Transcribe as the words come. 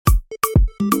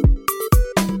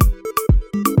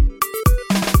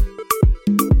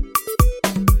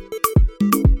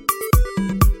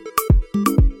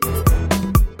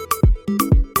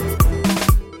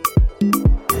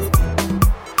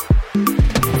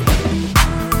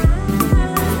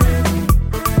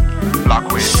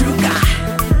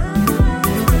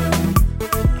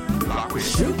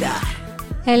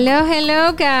Hello,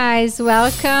 hello, guys.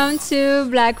 Welcome to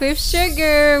Black with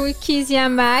Sugar with Kezia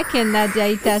Mack and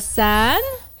Nadia Itasan.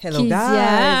 Hello,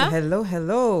 guys. Hello,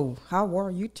 hello. How are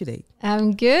you today?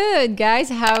 I'm good, guys.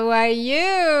 How are you?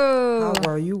 How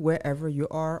are you wherever you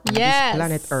are on this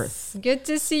planet Earth? Good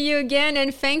to see you again,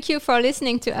 and thank you for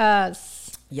listening to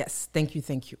us. Yes, thank you.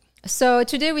 So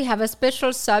today we have a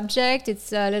special subject.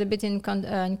 It's a little bit in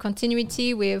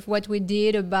continuity with what we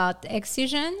did about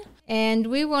excision. And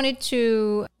we wanted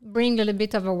to bring a little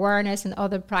bit of awareness and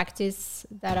other practice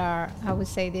that are, I would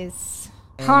say this,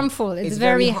 harmful. It's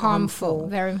very harmful.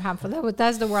 Very harmful.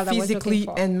 That's the word I was looking for. Physically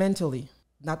and mentally.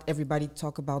 Not everybody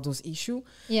talk about those issues.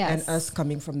 Yes. And us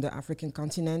coming from the African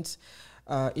continent,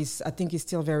 I think it's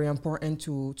still very important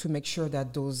to make sure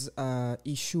that those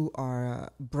issues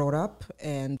are brought up.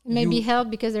 And maybe help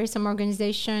because there are some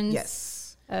organizations. Yes.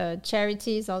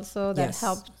 Charities also that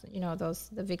help,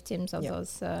 the victims of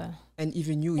those and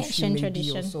even you, if you may be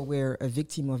also were a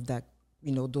victim of that,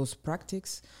 those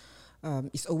practices,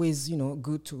 it's always,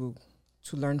 good to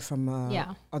learn from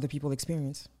other people's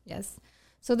experience. Yes.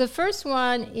 So the first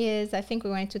one is, I think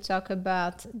we're going to talk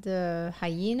about the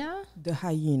hyena. The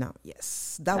hyena,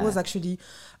 yes. That was actually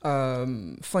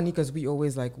funny because we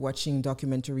always like watching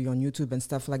documentary on YouTube and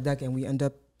stuff like that, and we end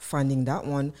up finding that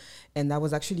one, and that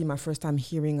was actually my first time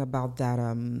hearing about that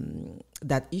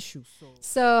that issue.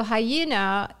 So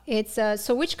hyena, it's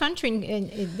so which country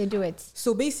they do it?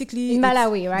 So basically, in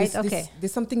Malawi, right?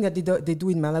 There's something that they do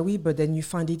in Malawi, but then you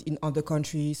find it in other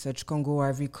countries such Congo,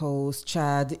 Ivory Coast,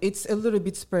 Chad. It's a little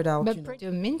bit spread out. But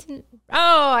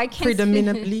I can't.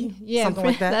 Predominantly, something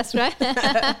like that. That's right.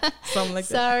 Something like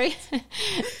that. Sorry.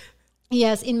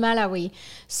 Yes, in Malawi.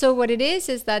 So what it is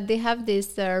that they have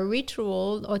this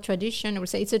ritual or tradition. I would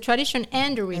say it's a tradition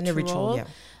and a ritual,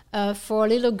 for a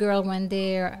little girl when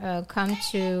they come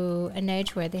to an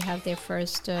age where they have their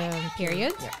first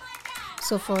period. Yeah.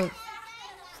 So for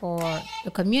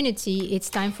the community, it's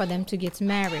time for them to get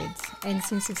married. And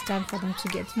since it's time for them to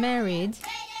get married,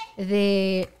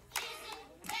 they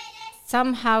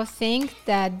somehow think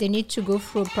that they need to go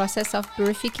through a process of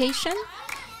purification.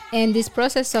 And this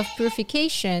process of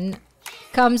purification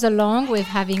comes along with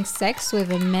having sex with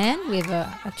a man, with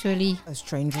actually a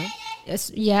stranger.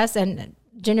 Yes, and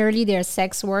generally they're a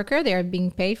sex worker. They are being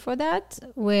paid for that,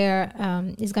 where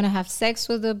he's going to have sex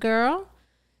with a girl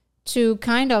to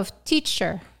kind of teach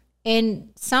her. And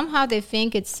somehow they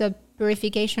think it's a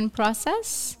purification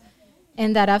process,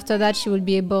 and that after that she will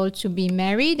be able to be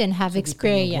married and have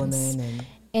experience.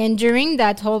 And during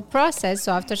that whole process,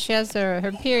 so after she has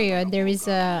her period, there is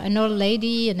an old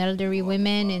lady, an elderly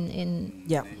woman in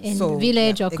the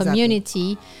village or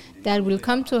community that will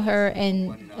come to her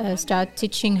and start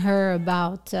teaching her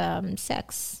about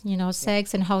sex,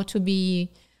 sex and how to be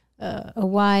a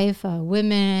wife, a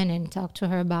woman, and talk to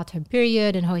her about her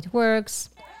period and how it works.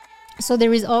 So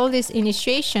there is all this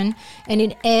initiation, and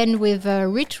it ends with a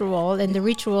ritual, and the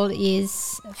ritual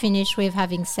is finished with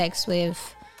having sex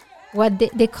with what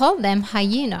they call them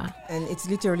hyena. And it's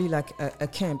literally like a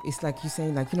camp. It's like you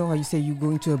saying, like, how you say you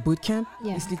going to a boot camp?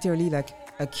 Yeah. It's literally like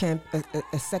a camp,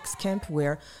 a sex camp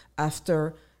where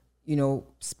after,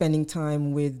 spending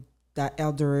time with that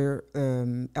elderly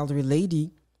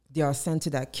lady, they are sent to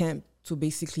that camp to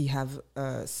basically have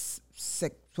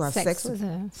sex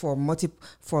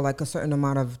for like a certain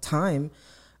amount of time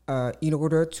in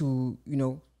order to,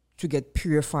 to get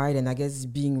purified and I guess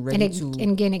being ready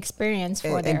and gain experience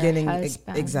for their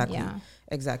husband.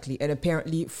 Exactly. And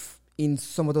apparently in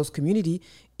some of those community,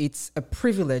 it's a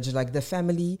privilege. Like the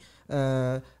family,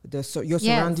 your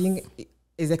surrounding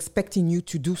is expecting you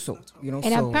to do so.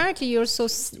 And apparently you're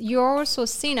also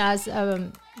seen as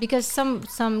because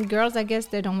some girls, I guess,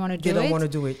 they don't want to do it. They don't want to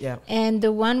do it. Yeah. And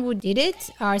the one who did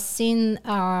it are seen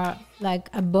like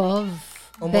above.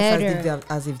 Almost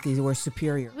as if they were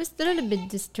superior. It was a little bit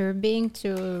disturbing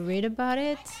to read about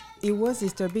it. It was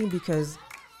disturbing because,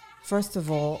 first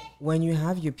of all, when you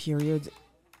have your period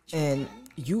and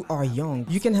you are young,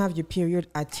 you can have your period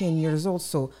at 10 years old.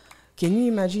 So can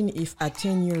you imagine if at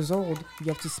 10 years old, you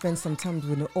have to spend some time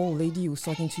with an old lady who's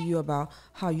talking to you about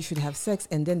how you should have sex,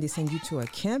 and then they send you to a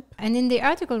camp? And in the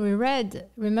article we read,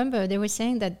 remember, they were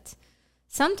saying that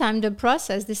sometimes the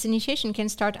process, this initiation can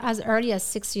start as early as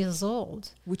 6 years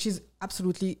old. Which is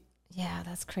absolutely... Yeah,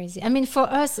 that's crazy. I mean, for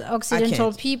us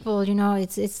Occidental people,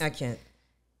 it's... I can't.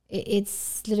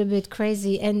 It's a little bit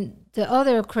crazy. And the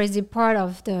other crazy part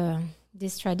of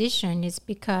this tradition is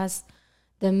because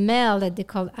the male that they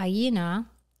call hyena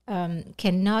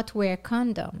cannot wear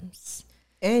condoms.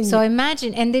 And so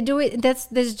imagine, and they do it, that's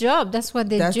this job, that's what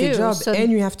they do. That's the job, so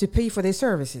and you have to pay for their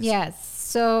services. Yes.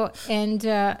 So, and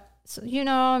so,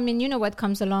 I mean, what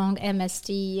comes along,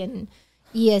 MST and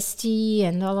EST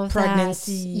and all of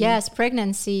pregnancy. that. Yes,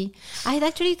 pregnancy. I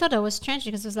actually thought that was strange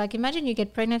because it was like, imagine you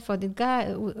get pregnant for the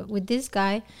guy with this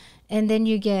guy, and then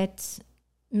you get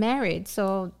married.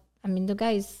 So, I mean, the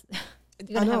guy is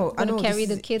going to carry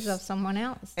the kids of someone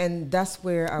else. And that's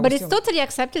where But it's totally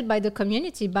accepted by the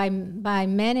community, by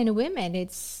men and women.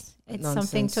 It's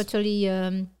something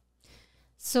totally...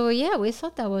 so, yeah, we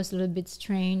thought that was a little bit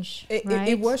strange, right?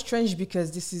 It was strange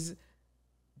because this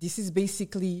is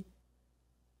basically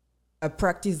a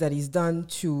practice that is done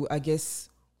to, I guess,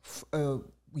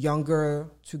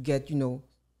 younger to get,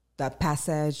 that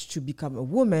passage to become a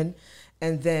woman.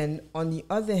 And then on the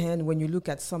other hand, when you look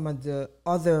at some of the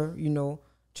other,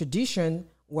 tradition,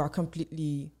 were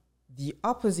completely the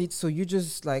opposite. So you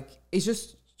just it's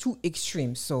just too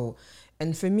extreme. So,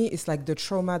 and for me, it's like the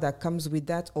trauma that comes with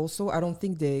that also. I don't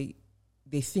think they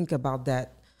think about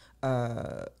that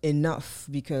enough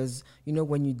because,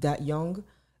 when you're that young,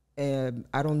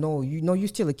 I don't know, you're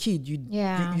still a kid.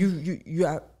 You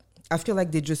are, I feel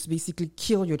like they just basically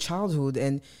kill your childhood,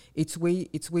 and it's way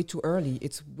too early.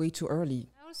 It's way too early.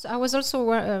 I was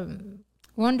also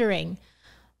wondering,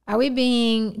 are we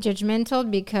being judgmental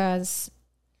because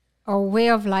our way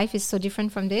of life is so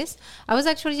different from this? I was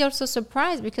actually also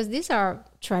surprised because these are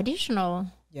traditional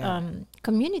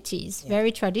communities,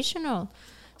 very traditional.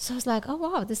 So I was like, oh,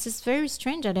 wow, this is very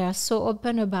strange that they are so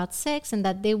open about sex and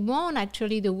that they want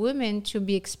actually the women to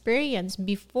be experienced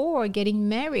before getting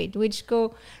married, which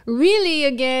go really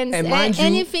against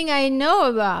anything I know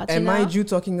about. And mind you,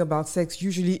 talking about sex,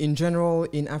 usually in general,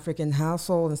 in African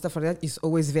households and stuff like that, is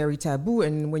always very taboo.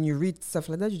 And when you read stuff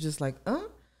like that, you're just like, huh?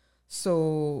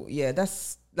 So, yeah,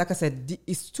 that's, like I said,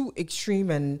 it's too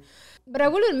extreme. But I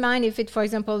wouldn't mind if it, for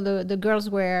example, the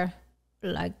girls were...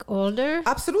 like older.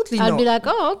 Absolutely. I'd be like,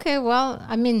 oh, okay, well,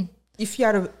 I mean, if you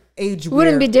had an age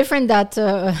wouldn't be different that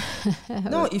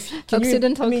no, if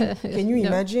Occidental. Can you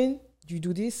imagine you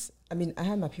do this? I mean, I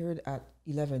had my period at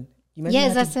 11.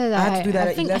 Yes, I said I had to do that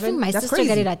at 11. I think my That's sister crazy.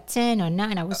 got it at 10 or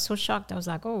 9. I was so shocked. I was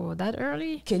like, oh, that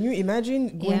early? Can you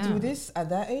imagine going through this at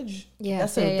that age? Yeah,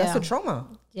 that's a trauma.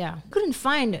 Yeah. Couldn't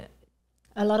find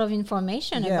a lot of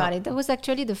information about it. That was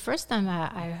actually the first time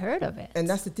I heard of it. And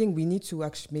that's the thing. We need to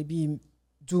actually maybe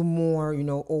do more,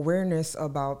 awareness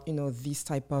about, this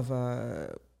type of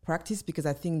practice, because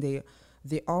I think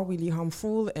they are really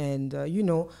harmful. And,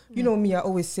 me, I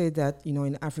always say that,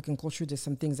 in African culture, there's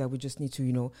some things that we just need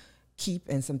to, keep,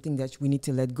 and something that we need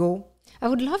to let go. I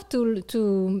would love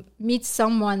to meet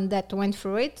someone that went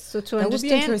through it, so to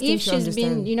understand if she's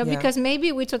been, because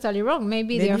maybe we're totally wrong.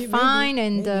 Maybe they're fine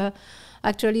and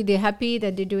actually they're happy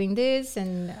that they're doing this,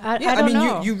 and I don't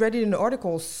know. You read it in the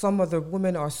article. Some of the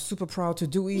women are super proud to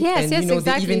do it, yes,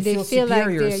 exactly. They even feel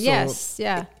superior. Like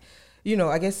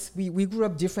I guess we grew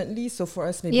up differently, so for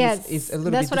us maybe it's a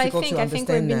little bit difficult to understand. I think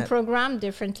we've been programmed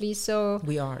differently, so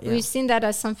we are. We've seen that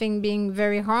as something being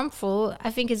very harmful.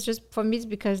 I think it's just, for me, it's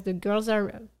because the girls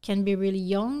can be really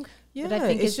young. Yeah, but I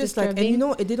think it's just disturbing.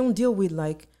 like, and they don't deal with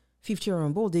like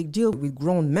 50-year-old. They deal with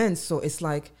grown men, so it's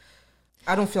like,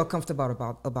 I don't feel comfortable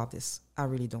about this. I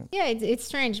really don't. Yeah, it's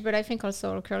strange, but I think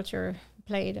also culture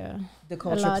played the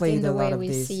culture a lot played in the a way lot of we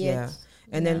this. see Yeah. it.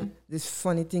 And then this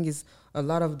funny thing is, a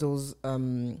lot of those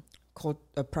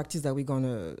practice that we're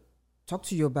gonna talk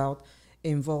to you about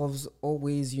involves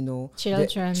always,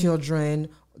 children,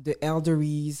 the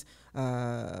elderlies,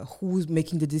 who's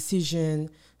making the decision.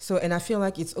 So, and I feel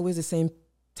like it's always the same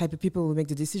type of people who make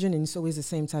the decision, and it's always the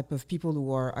same type of people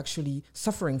who are actually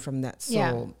suffering from that.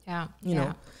 So, you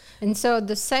know. And so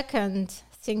the second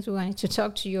thing we wanted to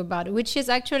talk to you about, which is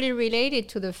actually related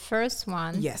to the first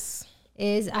one,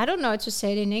 is, I don't know how to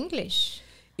say it in English.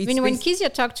 When Kezia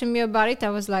talked to me about it, I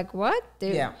was like, what?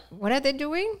 What are they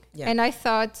doing? Yeah. And I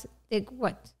thought,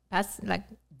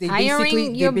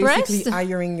 ironing your breast? Basically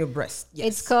ironing your breast, yes.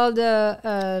 It's called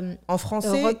en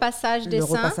français, repassage des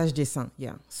seins. Le repassage des seins,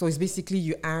 yeah. So it's basically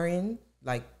you iron,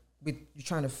 like you're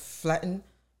trying to flatten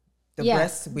the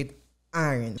breast with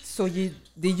iron. So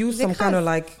they use some kind of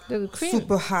like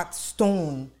super hot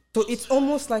stone. So it's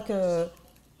almost like a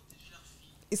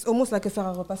fer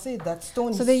à repasser. That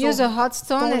stone. So they use a hot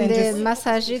stone and they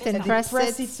massage it and press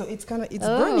it. So it's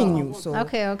burning you. So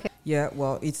okay. Yeah,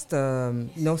 well, it's the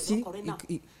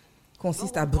it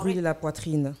consiste à brûler la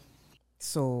poitrine.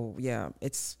 So yeah,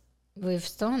 it's with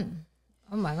stone.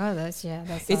 Oh my God, that's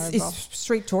it's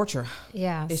straight torture.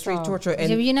 Yeah, it's straight torture. And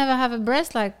you never have a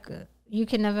breast like you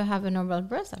can never have a normal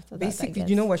breast after that. Basically,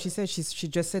 you know what she said? She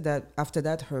just said that after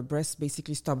that, her breasts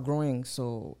basically stopped growing.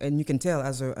 So, and you can tell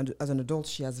as an adult,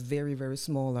 she has very, very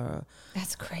small.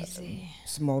 That's crazy.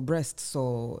 Small breasts.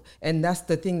 So, and that's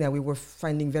the thing that we were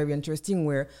finding very interesting,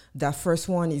 where that first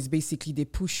one is basically they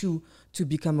push you to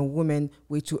become a woman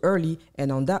way too early,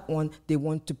 and on that one they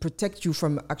want to protect you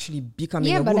from actually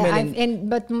becoming a woman.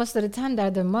 But most of the time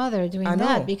they're the mother doing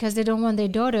that because they don't want their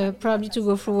daughter probably to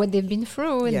go through what they've been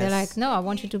through, and they're like, no, I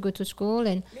want you to go to school,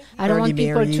 and I don't want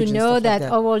people to know that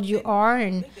how old you are,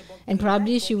 and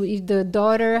probably if the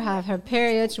daughter have her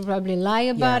period, she'll probably lie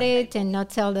about it and not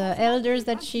tell the elders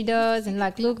that she does, and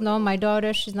like, look, no, my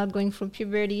daughter, she's not going through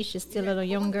puberty, she's still a little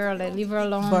young girl, leave her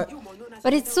alone.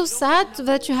 But it's so sad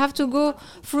that you have to go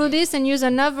through this and use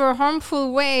another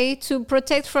harmful way to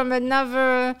protect from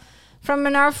another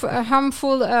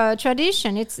harmful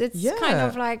tradition. It's kind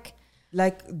of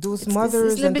like those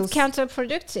mothers. It's a little bit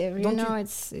counterproductive.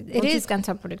 It is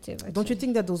counterproductive. Actually. Don't you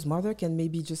think that those mothers can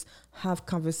maybe just have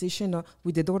conversation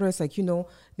with their daughters, like,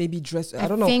 maybe dress? I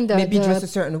don't know, maybe dress a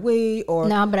certain way, or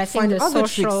but I think find the other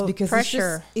social tricks, because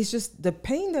pressure. It's just the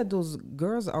pain that those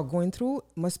girls are going through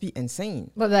must be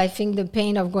insane. But I think the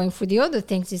pain of going through the other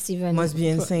things is even must be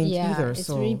insane either. It's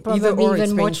so probably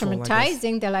even more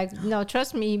traumatizing. They're like, no,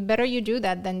 trust me, better you do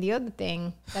that than the other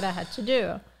thing that I had to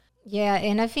do. Yeah,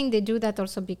 and I think they do that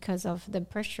also because of the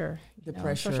pressure.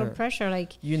 Social pressure.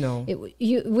 Like,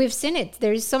 we've seen it.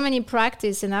 There is so many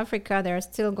practice in Africa that are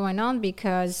still going on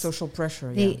because social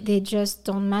pressure. They just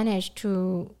don't manage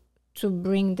to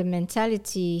bring the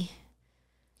mentality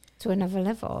to another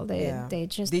level. They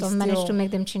just don't manage to make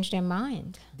them change their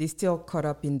mind. They still caught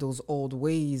up in those old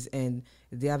ways, and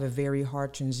they have a very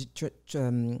hard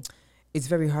it's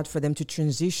very hard for them to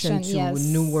transition to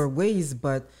newer ways,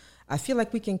 but I feel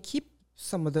like we can keep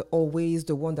some of the old ways,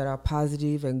 the ones that are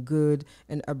positive and good,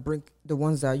 and bring the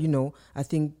ones that, I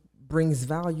think brings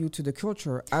value to the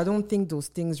culture. I don't think those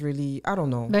things really, I don't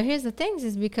know. But here's the thing,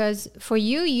 is because for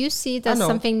you see it as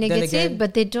something negative,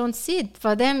 but they don't see it.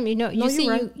 For them,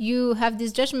 you have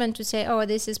this judgment to say, oh,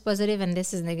 this is positive and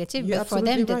this is negative. But for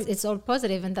them, it's all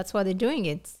positive, and that's why they're doing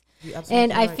it.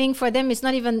 And I think for them, it's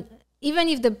not even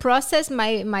if the process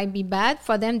might be bad,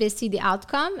 for them, they see the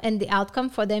outcome, and the outcome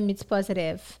for them, it's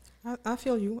positive. I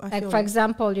feel you. For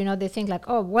example, they think like,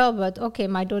 oh, well, but okay,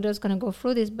 my daughter's going to go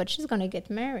through this, but she's going to get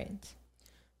married.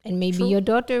 And maybe your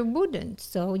daughter wouldn't.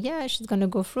 So, yeah, she's going to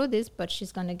go through this, but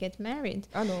she's going to get married.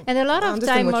 I know. And a lot of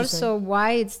time also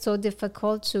why it's so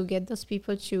difficult to get those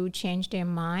people to change their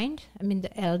mind, I mean,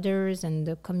 the elders and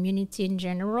the community in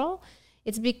general,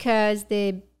 it's because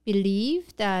they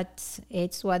believe that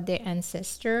it's what their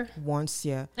ancestor wants.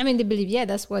 Yeah, I mean, they believe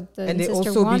that's what the ancestor wants.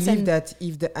 And they also believe that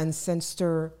if the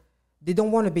ancestor, they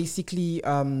don't want to basically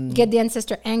get the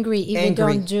ancestor angry if they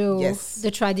don't do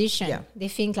the tradition. They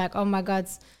think like, oh my God,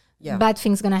 bad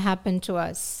things gonna happen to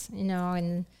us, and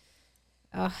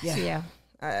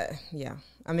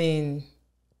I mean,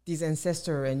 these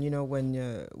ancestor, and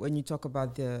when you talk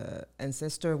about the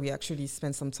ancestor, we actually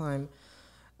spent some time.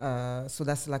 So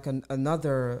that's like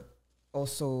another,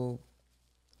 also,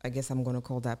 I guess I'm going to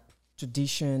call that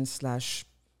tradition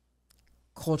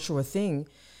 / cultural thing.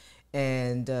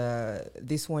 And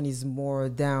this one is more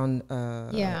down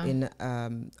in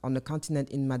on the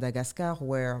continent in Madagascar,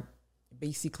 where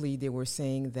basically they were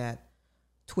saying that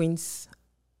twins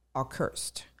are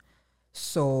cursed.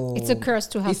 So it's a curse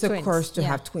to have twins. It's a curse to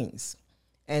have twins.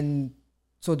 And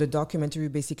so the documentary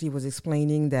basically was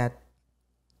explaining that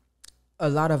a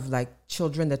lot of like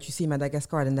children that you see in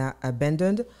Madagascar and are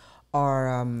abandoned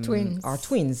are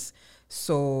twins.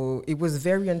 So it was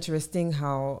very interesting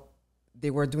how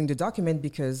they were doing the document,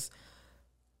 because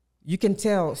you can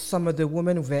tell some of the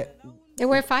women they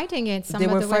were fighting it. Some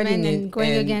of the women and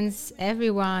going against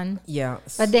everyone. Yeah,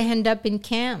 but they end up in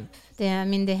camp. They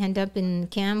end up in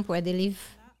camp where they live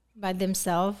by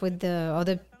themselves with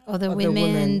the other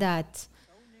women that.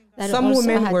 Some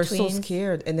women were so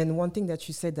scared. And then one thing that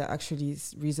you said that actually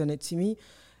resonated to me,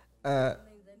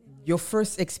 your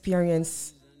first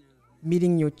experience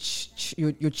meeting your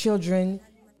children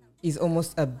is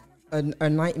almost a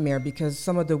nightmare, because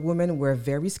some of the women were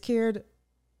very scared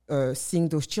seeing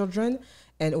those children,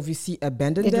 and obviously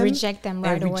abandoned them. Reject them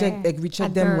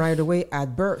right away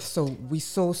at birth. So we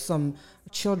saw some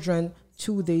children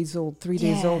 2 days old, 3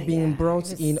 days old, being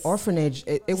brought in orphanage.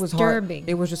 It was hard.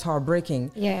 It was just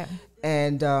heartbreaking. Yeah.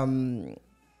 And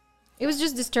it was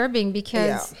just disturbing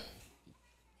because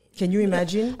can you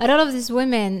imagine? A lot of these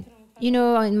women,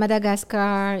 in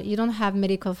Madagascar, you don't have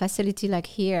medical facility like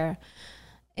here.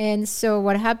 And so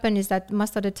what happened is that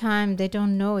most of the time they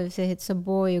don't know if it's a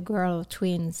boy, a girl, or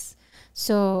twins.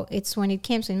 So it's when it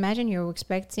came. So imagine you're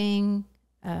expecting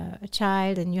a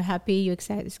child and you're happy, you're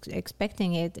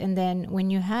expecting it. And then when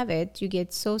you have it, you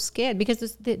get so scared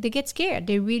because they get scared.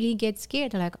 They really get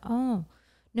scared. They're like, oh,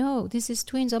 no, this is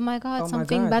twins. Oh my God,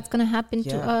 something bad's going to happen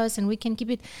to us and we can keep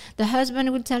it. The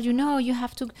husband will tell you, no, you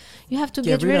have to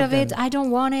get rid of it. I don't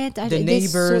want it. The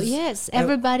neighbors. Yes,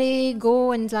 everybody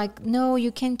go and like, no,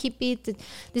 you can't keep it.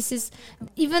 This is,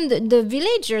 even the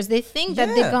villagers, they think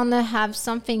that they're going to have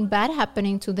something bad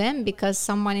happening to them because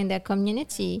someone in their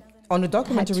community. On the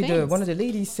documentary, one of the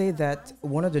ladies said that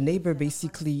one of the neighbor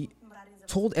basically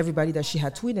told everybody that she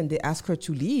had twins and they asked her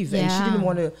to leave and she didn't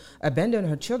want to abandon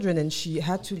her children and she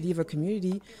had to leave her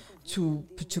community to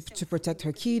protect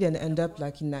her kid and end up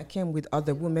like in that camp with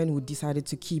other women who decided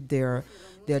to keep their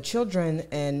children.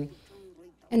 And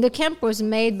the camp was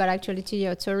made by actually to the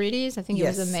authorities. I think it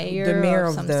was the mayor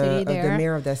of some city there. The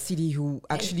mayor of that city who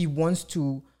actually wants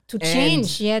to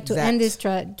change, to end this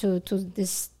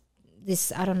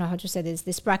I don't know how to say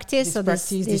this practice or this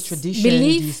tradition,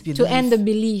 belief, to end the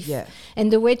belief. Yeah.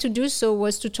 And the way to do so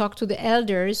was to talk to the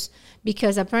elders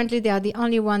because apparently they are the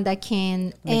only one that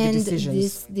can end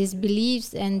these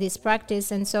beliefs and this practice.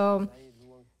 And so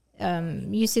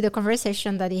you see the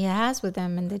conversation that he has with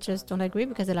them and they just don't agree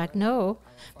because they're like, no.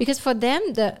 Because for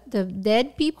them, the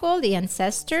dead people, the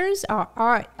ancestors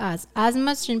are as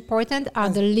much important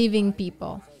as the living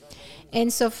people.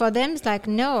 And so for them, it's like,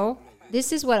 no,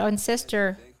 this is what our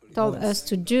ancestor told us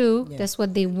to do. Yeah. That's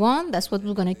what they want. That's what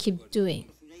we're going to keep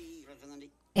doing.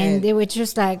 And they were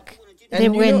just like, there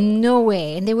were no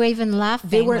way. And they were even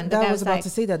laughing. I was about to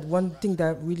say that one thing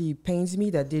that really pains me,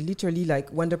 that they literally, like,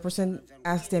 when the person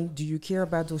asked them, do you care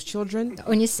about those children?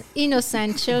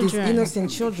 Innocent children. These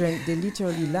innocent children, they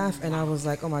literally laugh. And I was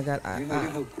like, oh my God.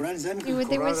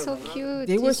 They were so cute.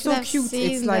 They were so cute.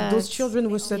 It's like those children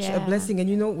were such a blessing.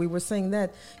 And we were saying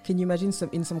that. Can you imagine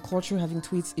in some culture having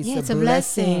tweets? It's a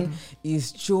blessing.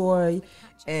 It's joy.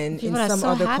 And people in some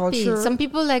other culture, some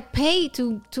people like pay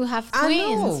to have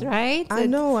twins, right? I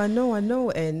know.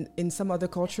 And in some other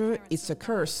culture, it's a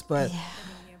curse. But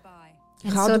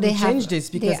how do we change this?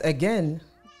 Because again,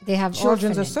 they have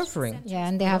children are suffering. Yeah,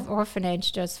 and they have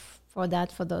orphanage just for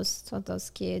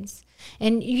those kids.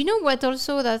 And you know what?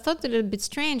 Also, that I thought a little bit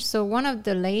strange. So one of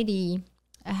the lady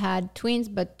had twins,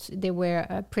 but they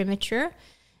were premature.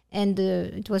 And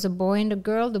it was a boy and a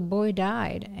girl. The boy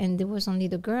died, and there was only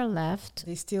the girl left.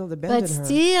 They still abandoned her. But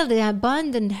still, they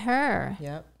abandoned her.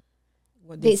 Yeah.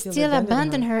 They still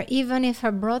abandoned her, even if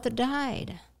her brother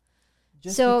died.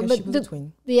 Just because she was a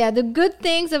twin. Yeah, the good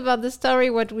things about the story,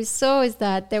 what we saw is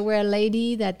that there were a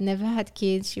lady that never had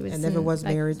kids. She was never was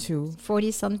married to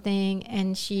 40-something,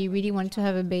 and she really wanted to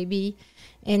have a baby.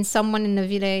 And someone in the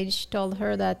village told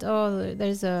her that,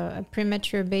 there's a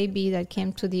premature baby that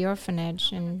came to the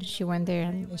orphanage, and she went there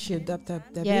and she adopted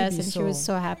that baby. Yes, and she was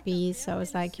so happy. So I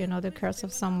was like, the curse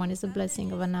of someone is a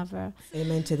blessing of another.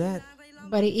 Amen to that.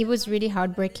 But it was really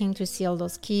heartbreaking to see all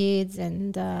those kids,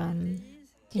 and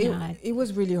it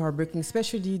was really heartbreaking,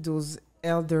 especially those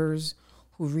elders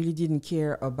who really didn't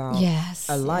care about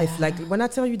a life. Like when I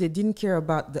tell you they didn't care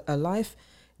about a life.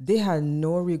 They had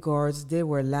no regards. They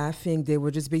were laughing. They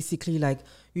were just basically like,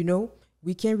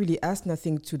 we can't really ask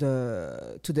nothing to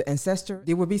the ancestor.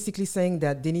 They were basically saying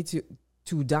that they need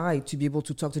to die to be able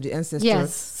to talk to the ancestor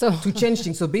to change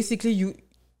things. So basically,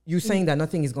 you're saying that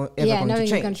nothing is ever going to change.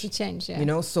 Nothing going to change.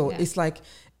 Yeah. So it's like,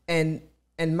 and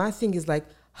my thing is like,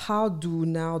 how do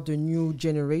now the new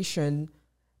generation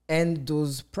end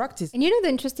those practices? And the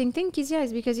interesting thing, Kezia,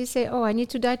 is because you say, I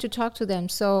need to die to talk to them.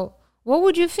 So what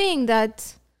would you think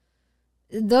that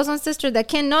those ancestors that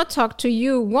cannot talk to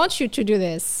you want you to do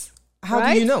this?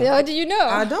 How do you know? How do you know?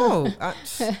 I don't.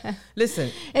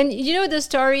 Listen. And the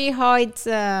story, how it's,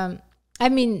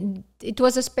 it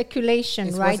was a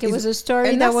speculation, right? It was a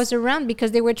story that was around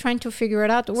because they were trying to figure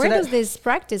it out. Where does this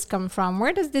practice come from?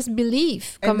 Where does this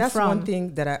belief come from? And that's one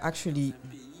thing that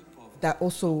that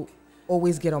also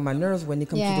always get on my nerves when it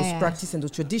comes to those practice and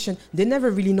those tradition. They never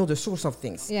really know the source of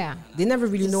things. Yeah. They never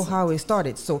really know how it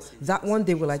started. So that one,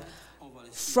 they were like,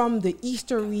 from the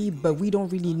history, but we don't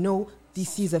really know.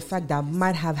 This is a fact that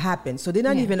might have happened. So they're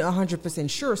not even 100%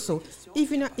 sure. So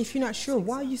if you're not sure,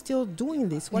 why are you still doing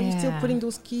this? Why are you still putting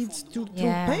those kids through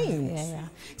pain? Yeah.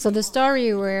 So the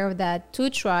story were that two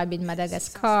tribes in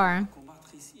Madagascar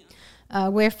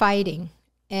were fighting,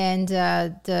 and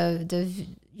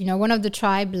one of the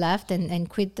tribe left and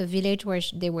quit the village where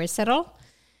they were settled.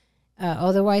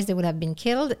 Otherwise, they would have been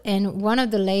killed. And one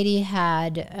of the lady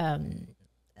had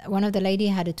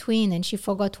a twin, and she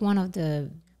forgot one of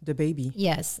the baby.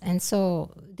 Yes, and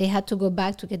so they had to go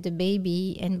back to get the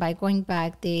baby. And by going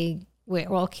back, they were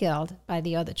all killed by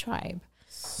the other tribe.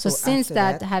 So since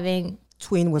that, having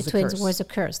twins was a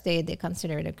curse. They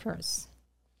consider it a curse.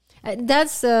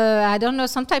 That's I don't know,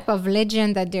 some type of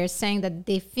legend that they're saying that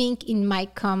they think it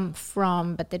might come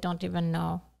from, but they don't even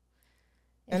know.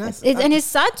 And it's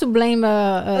sad to blame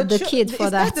the kid for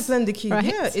that. It's sad to blame the kid. Right?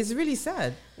 Yeah, it's really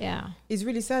sad. Yeah, it's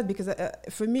really sad because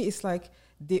for me, it's like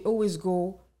they always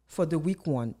go for the weak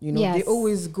one. You know, yes. They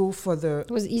always go for the.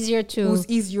 It was easier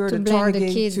to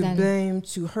target, to blame,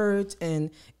 to hurt,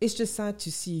 and it's just sad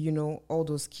to see, you know, all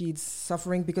those kids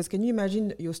suffering. Because can you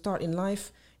imagine your start in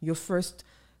life, your first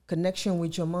connection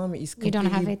with your mom is completely, you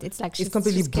don't have it. It's like it's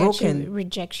completely broken.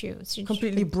 Rejects you.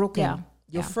 Completely broken. Yeah.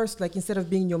 Your first, like, instead of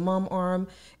being your mom arm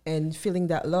and feeling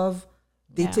that love,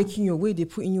 they taking you away. They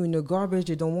putting you in the garbage.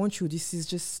 They don't want you. This is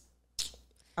just,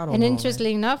 I don't know. And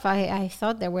interestingly enough, I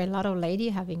thought there were a lot of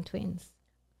ladies having twins.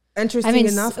 Interesting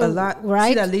enough, a lot. Right?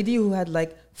 See that lady who had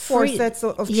like 4 sets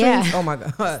of twins? Oh my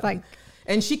God. Like,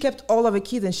 and she kept all of her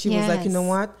kids, and she was like, you know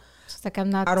what? She's like,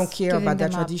 I don't care about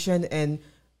that tradition. And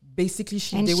basically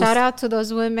shout out to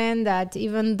those women that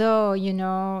even though, you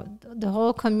know, the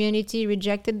whole community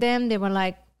rejected them, they were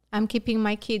like, I'm keeping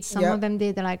my kids. Some of them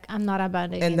did. They're like, I'm not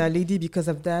abandoning. And that lady, because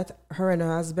of that, her and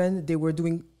her husband, they were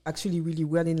doing actually really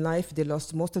well in life. They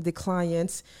lost most of their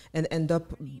clients and end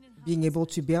up being able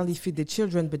to barely feed their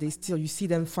children, but you see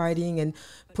them fighting and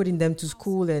putting them to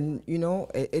school. And, you know,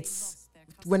 it's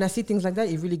when I see things like that,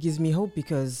 it really gives me hope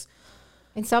because...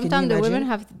 And sometimes the women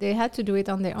had to do it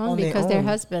on their own because their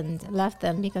husband left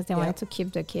them because they wanted to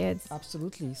keep the kids.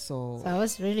 Absolutely. So that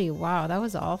was really, wow, that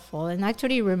was awful. And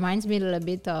actually it reminds me a little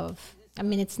bit of, I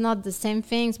mean, it's not the same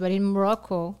things, but in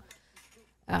Morocco,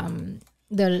 the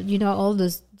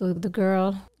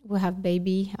girl who have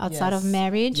baby outside of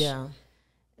marriage. Yeah.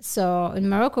 So in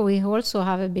Morocco, we also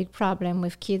have a big problem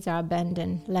with kids are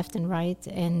abandoned left and right.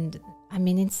 And I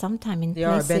mean, sometimes they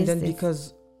are abandoned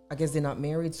because I guess they're not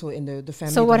married, so in the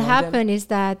family. So what happened is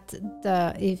that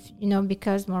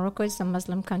because Morocco is a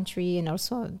Muslim country and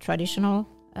also a traditional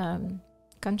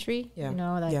country,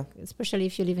 especially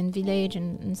if you live in village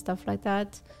and stuff like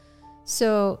that.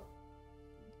 So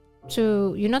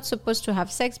you're not supposed to have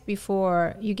sex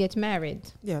before you get married.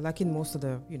 Yeah, like in most of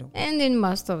the, and in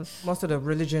most of the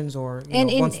religions or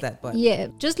but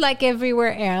just like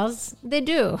everywhere else, they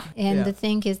do. And the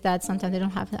thing is that sometimes they don't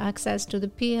have access to the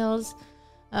pills.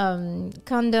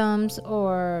 Condoms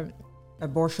or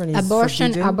abortion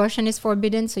is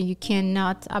forbidden, so you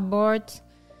cannot abort.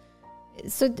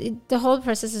 So the whole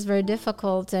process is very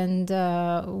difficult, and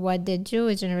what they do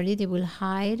is generally they will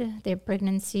hide their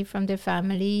pregnancy from their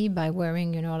family by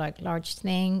wearing like large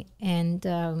thing, and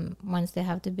once they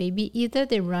have the baby, either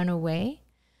they run away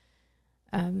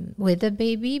with the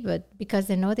baby, but because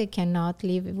they know they cannot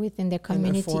live within their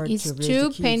community, it's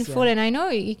too painful. And I know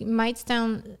it might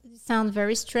sound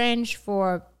very strange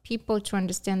for people to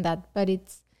understand that, but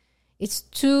it's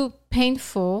too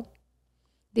painful.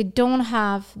 They don't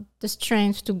have the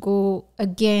strength to go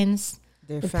against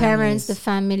the parents, the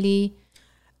family.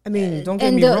 I mean, don't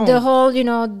get me wrong. The whole,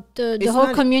 the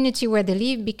whole community where they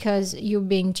live, because you're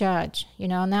being judged.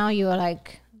 Now you're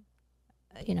like,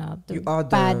 the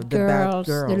bad girls,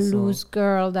 the loose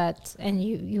girl and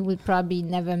you will probably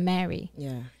never marry.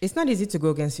 Yeah, it's not easy to go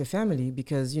against your family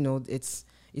because it's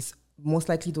most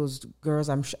likely those girls.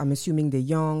 I'm assuming they're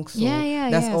young, so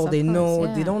that's all they know.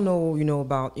 Yeah. They don't know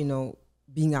about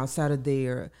being outside of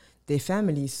their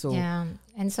family. So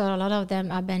and so a lot of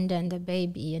them abandon the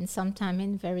baby, and sometimes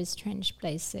in very strange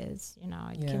places.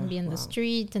 It can be in the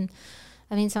street, and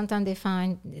I mean sometimes they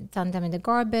find them in the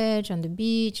garbage, on the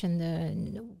beach,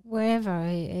 and wherever.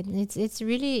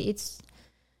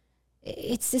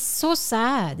 It's so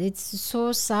sad. It's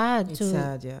so sad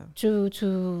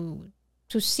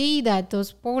to see that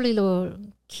those poor little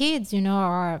kids,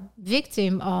 are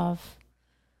victim of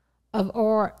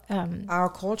our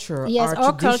culture. Yes,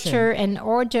 our culture and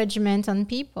our judgment on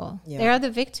people. Yeah. They are the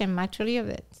victim actually of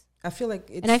it. I feel like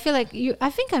I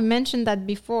think I mentioned that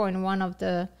before in one of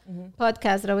the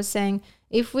podcasts that I was saying,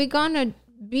 if we're gonna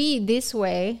be this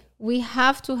way, we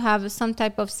have to have some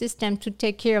type of system to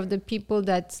take care of the people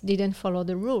that didn't follow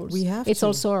the rules. It's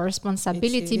also a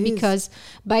responsibility because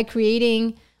by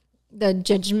creating the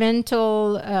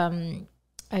judgmental,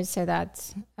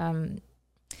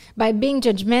 by being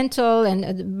judgmental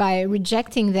and by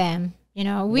rejecting them,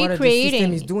 we're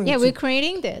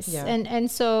creating this, and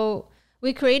so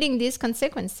we're creating these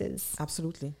consequences.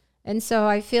 Absolutely. And so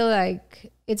I feel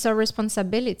like it's our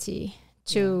responsibility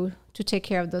to take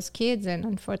care of those kids, and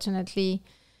unfortunately,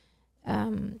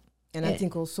 and I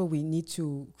think also we need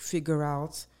to figure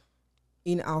out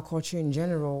in our culture in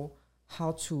general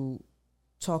how to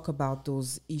talk about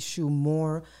those issues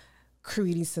more,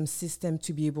 creating some system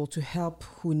to be able to help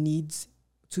who needs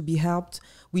to be helped.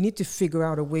 We need to figure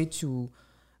out a way to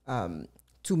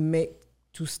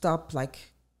stop like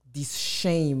this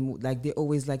shame. Like they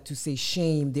always like to say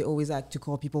shame. They always like to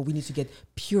call people. We need to get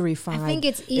purified. I think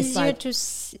it's easier like,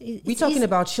 we're talking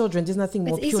about children. There's nothing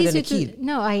more pure than a kid.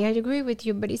 No, I agree with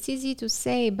you, but it's easy to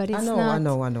say. But it's I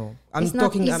know. I'm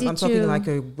talking like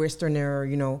a Westerner,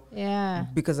 you know. Yeah.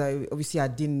 Because I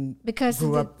didn't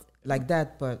grow up like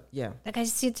that, but yeah. Like I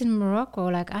see it in Morocco.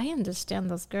 Like I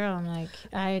understand those girls. I'm like,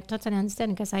 I totally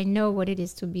understand because I know what it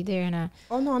is to be there, and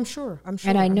I'm sure.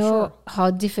 And I know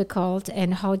how difficult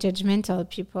and how judgmental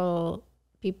people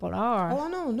are. Oh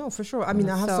no, for sure. I mean,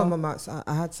 I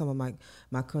had some of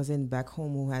my cousins back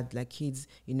home who had like kids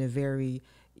in a very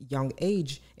young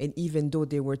age, and even though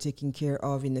they were taken care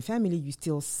of in the family, you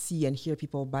still see and hear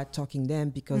people bad talking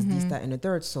them because this, that, and the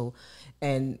third. So,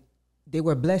 and they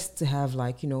were blessed to have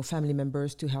like, you know, family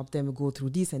members to help them go through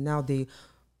this, and now they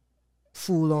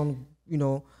full on, you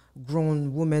know,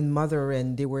 grown woman, mother,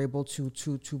 and they were able to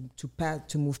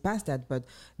move past that. But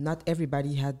not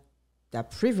everybody had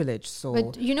that privilege. So,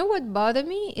 but you know what bothered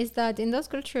me is that in those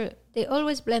cultures they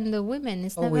always blame the women.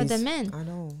 It's never the men. I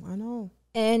know.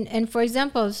 And for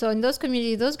example, so in those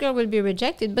communities, those girls will be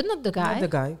rejected, but not the guy. Not the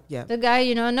guy, yeah. The guy,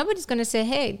 you know, nobody's going to say,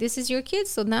 hey, this is your kid,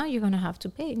 so now you're going to have to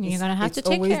pay. You're going to have to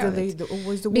take care of it.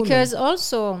 Always the woman. Because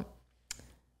also,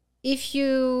 if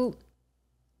you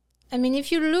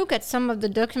look at some of the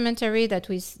documentary that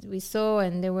we saw,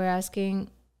 and they were asking,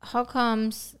 how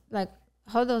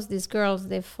does these girls,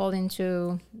 they fall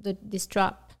into this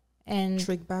trap? And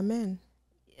tricked by men.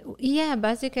 Yeah,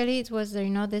 basically it was, you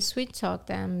know, they sweet talk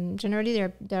them.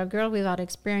 Generally, they're girls without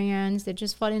experience. They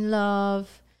just fall in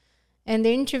love, and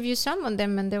they interview some of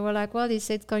them, and they were like, "Well, he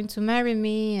said going to marry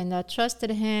me, and I trusted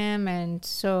him, and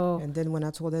so." And then when I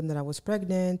told them that I was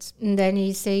pregnant, and then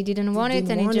he said he didn't want it,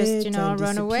 and he just, you know,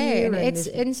 run away. And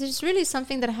it's really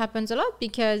something that happens a lot,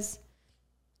 because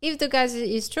if the guy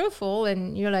is truthful,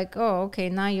 and you're like, "Oh, okay,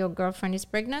 now your girlfriend is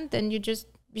pregnant," then you just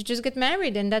get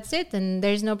married, and that's it, and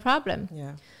there's no problem.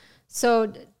 Yeah.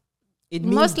 So it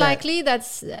means most likely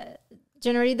that's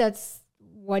generally that's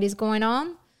what is going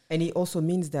on. And it also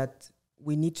means that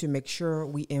we need to make sure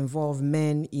we involve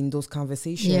men in those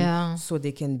conversations so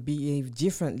they can behave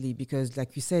differently, because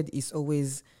like you said, it's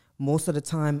always, most of the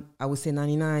time, I would say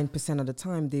 99% of the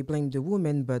time, they blame the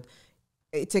woman, but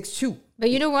it takes two. But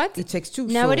you know what? It takes two.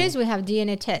 Nowadays we have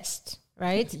DNA tests.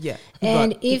 Right? Yeah.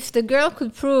 And if the girl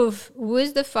could prove who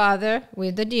is the father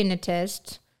with the DNA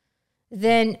test,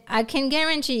 then I can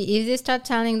guarantee if they start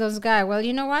telling those guys, well,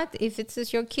 you know what? If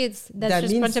it's your kids, that's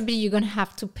responsibility you're going to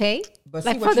have to pay. But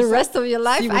like for the rest of your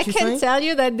life, I can tell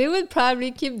you that they will probably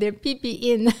keep their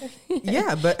pee in.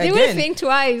 Yeah, but they will think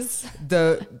twice.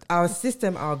 Our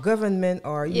system, our government,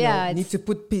 need to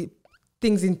put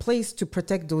things in place to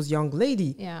protect those young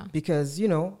ladies. Yeah. Because, you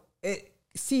know,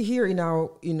 see here in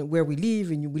where we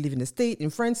live, and we live in the state in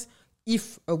France,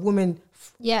 if a woman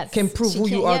can prove who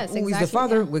you are, who is the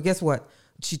father, well, guess what?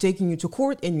 She's taking you to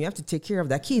court, and you have to take care of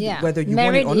that kid, whether you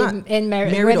want it or not.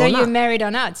 Whether you're married or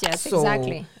not. Yes, so,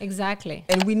 exactly.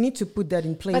 And we need to put that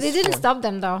in place. But it didn't stop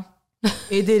them, though.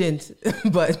 It didn't.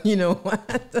 But you know what?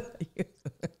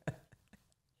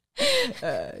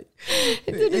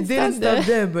 It didn't stop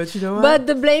them, but you know what? But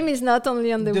the blame is not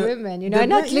only on the women, you know,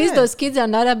 and at least those kids are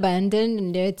not abandoned,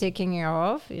 and they're taking care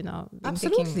of, you know.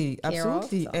 Absolutely.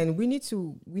 And we need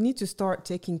to start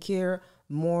taking care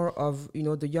more of, you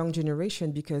know, the young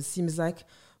generation, because it seems like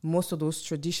most of those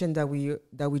traditions that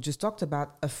we just talked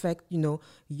about affect, you know,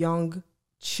 young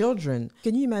children.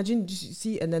 Can you imagine?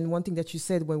 See, and then one thing that you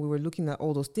said when we were looking at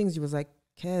all those things, you was like,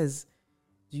 Kez,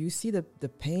 do you see the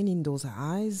pain in those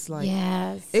eyes? Like,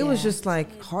 it was just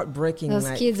like heartbreaking.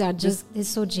 Those kids are they're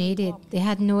so jaded. They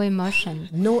had no emotion.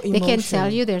 They can tell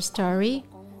you their story.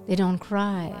 They don't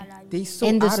cry.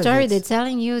 And the story they're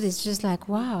telling you is just like,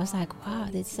 wow. It's like, wow,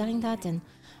 they're telling that, and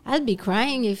I'd be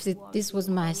crying if this was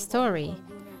my story.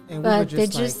 But they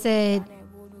just said,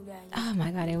 oh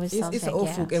my God, it was something. It's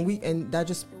awful, and that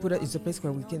just put us in a place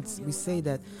where we say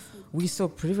that we're so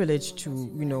privileged to,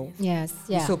 you know. Yes,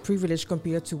 we're so privileged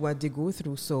compared to what they go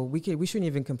through. So we shouldn't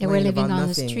even complain about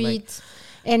nothing. They were living on the street.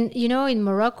 And, you know, in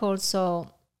Morocco also,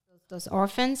 those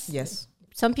orphans. Yes.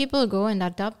 Some people go and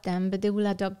adopt them, but they will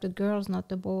adopt the girls, not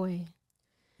the boy.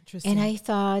 Interesting. And I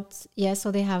thought,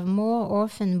 so they have more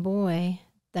orphan boy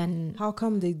than... How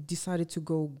come they decided to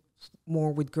go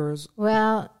more with girls?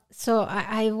 Well, so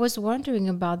I was wondering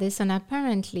about this, and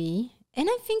apparently, and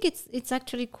I think it's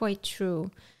actually quite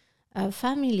true.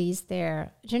 Families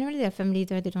there, generally they're families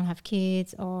where they don't have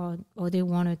kids, or they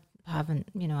want to have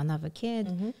another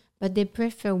kid. But they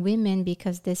prefer women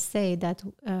because they say that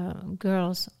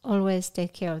girls always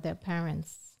take care of their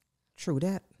parents. True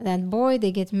that. That boy,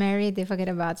 they get married, they forget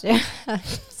about you.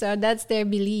 So that's their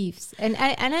beliefs, and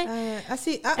I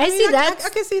see. I see that. I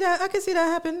can see that. I can see that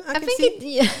happen. I can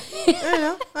see.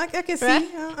 I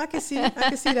can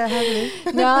see that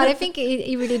happening. No, I think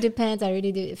it really depends. I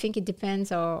really do think it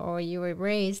depends, or you were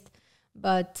raised.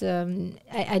 But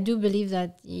I do believe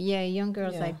that young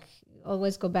girls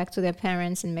always go back to their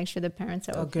parents and make sure the parents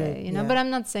are okay. But I'm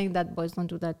not saying that boys don't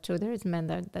do that too. There is men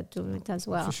that do it as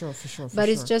well. For sure. But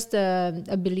it's just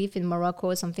a belief in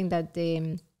Morocco, something that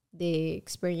they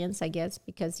experience, I guess,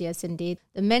 because yes, indeed,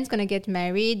 the man's gonna get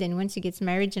married, and once he gets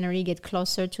married, generally get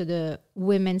closer to the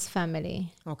women's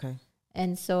family. Okay.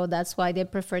 And so that's why they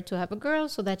prefer to have a girl,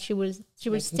 so that she will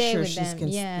stay with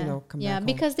them. Come back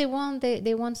because home.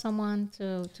 they want someone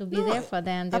to be there for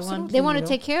them. They want to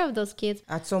take care of those kids.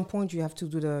 At some point, you have to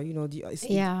do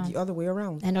the other way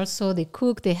around. And also they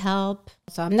cook, they help.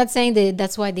 So I'm not saying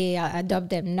that's why they adopt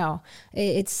them. No,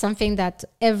 it's something that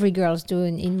every girl's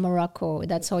doing in Morocco.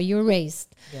 That's how you're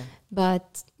raised. Yeah.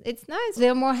 But it's nice.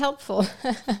 They're more helpful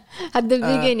at the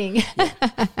beginning.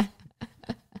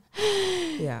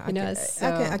 Yeah,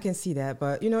 I can see that,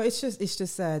 but it's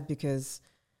just sad because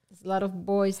there's a lot of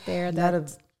boys there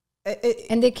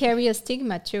and they carry a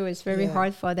stigma too. It's very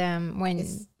hard for them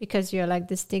because you're like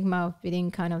the stigma of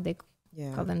being kind of, they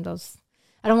call them those.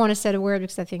 I don't want to say the word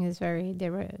because I think it's very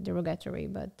derogatory,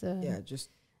 but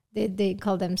they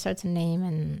call them certain name,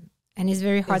 and it's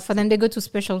very hard for them. They go to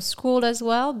special school as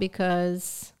well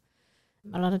because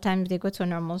a lot of times they go to a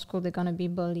normal school, they're gonna be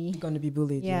bullied.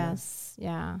 Yes,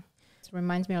 yeah. It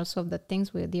reminds me also of the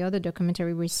things with the other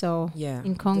documentary we saw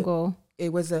in Congo. It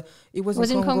was in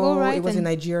Congo, right? It was in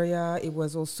Nigeria. It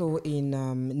was also in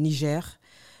Niger,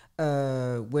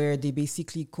 where they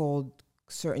basically called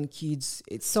certain kids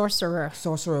sorcerer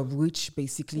witch,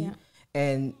 basically,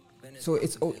 and so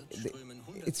it's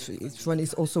fun.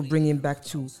 It's also bringing back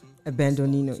to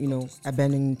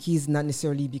abandoning kids, not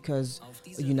necessarily because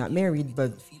you're not married,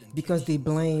 but because they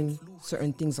blame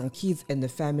certain things on kids, and the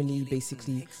family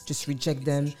basically just reject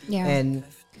them. And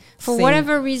for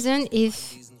whatever reason,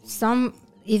 if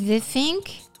they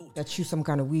think that you're some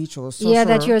kind of witch or sorcerer,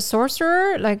 that you're a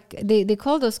sorcerer, like they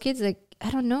call those kids, like, I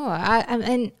don't know.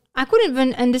 I couldn't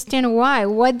even understand why.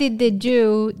 What did they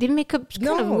do? They make up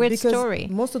kind of weird story.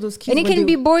 Most of those kids, and it can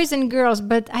be boys and girls,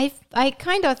 but I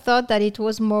kind of thought that it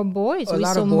was more boys. A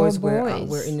lot of boys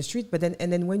were in the street, but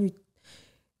then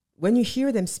when you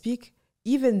hear them speak,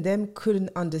 even them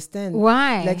couldn't understand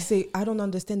why. Like, say, I don't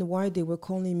understand why they were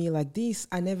calling me like this.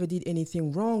 I never did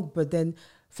anything wrong, but then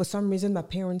for some reason,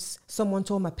 someone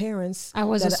told my parents I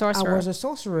was a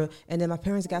sorcerer, and then my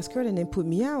parents got scared and then put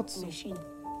me out.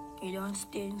 You don't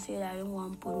stay and say that you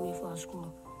want to put me for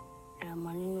school. And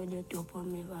money no they to put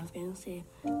me for and say,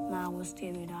 I will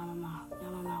stay with Mama.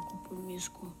 Mama could put me in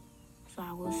school. So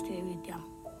I will stay with them.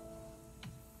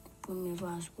 Put me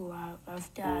for school.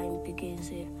 After I'm picking,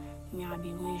 say, me I be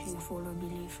wishing follow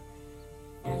belief.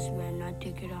 That's when not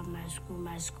take care of my school.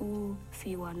 My school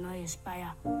fee was not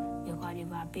expire because they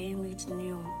were paying with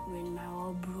new with my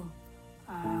old broom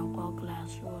and got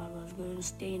class. So I was going to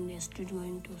stay in the street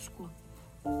going to school.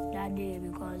 That day,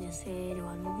 because they said they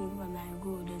were looking for my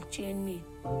gold, they chained me.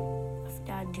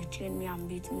 After they chained me and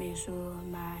beat me, so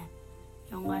my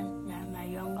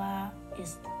younger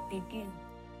is speaking.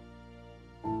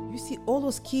 You see, all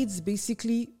those kids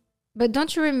basically. But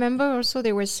don't you remember also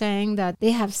they were saying that they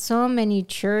have so many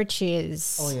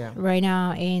churches right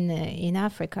now in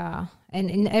Africa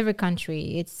and in every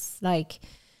country. It's like.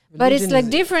 But it's like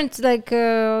different, like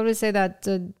I always say that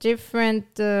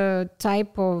different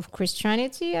type of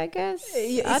Christianity, I guess.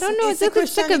 I don't know.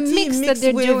 It's like a mix that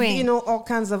they're with, doing. All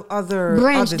kinds of other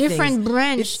different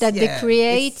branch that they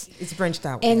create. It's branched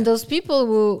out. And those people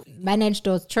who manage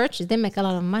those churches, they make a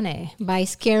lot of money by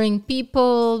scaring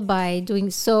people, by doing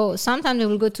so. Sometimes they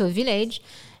will go to a village.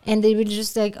 And they will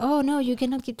just like, oh no, you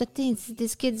cannot keep the things.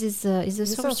 This kid is a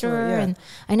sorcerer,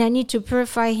 and I need to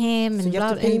purify him. So and you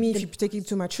have to pay me if you take it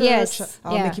to my church.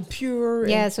 I'll make it pure.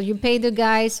 So you pay the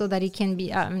guy so that it can be.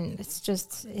 It's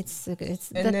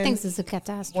the things is a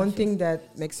catastrophe. One thing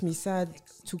that makes me sad: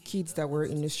 2 kids that were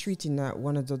in the street in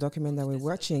one of the documents that we're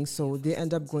watching. So they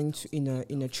end up going to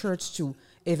in a church to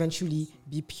eventually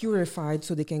be purified,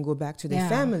 so they can go back to their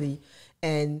family.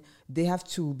 And they have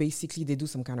to they do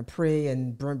some kind of pray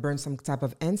and burn some type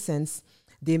of incense.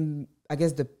 I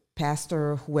guess the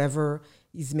pastor, whoever,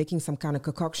 is making some kind of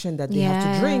concoction that they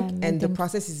have to drink. And the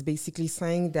process is basically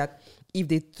saying that if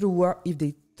they throw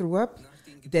threw up,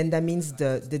 then that means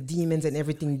the demons and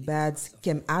everything bad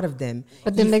came out of them.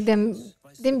 But they make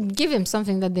them give him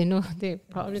something that they know they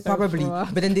probably.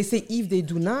 But then they say if they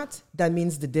do not, that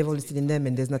means the devil is still in them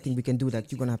and there's nothing we can do,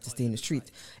 that you're going to have to stay in the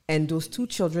street. And those two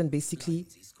children basically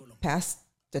passed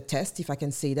the test, if I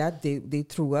can say that. They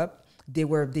threw up. They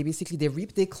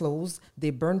ripped their clothes.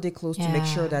 They burned their clothes to make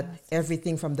sure that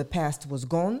everything from the past was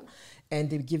gone. And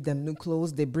they give them new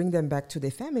clothes. They bring them back to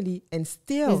their family. And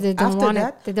still, after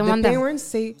that, the parents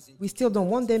say, we still don't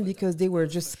want them because they were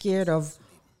just scared of,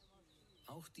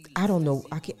 I don't know.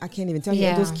 I can't even tell you.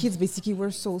 And those kids basically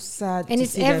were so sad. And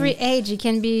it's every age. It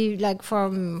can be like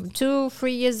from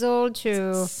 2-3 years old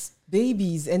to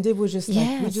babies, and they were just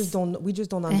like, we just don't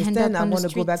understand. I want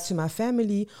to go back to my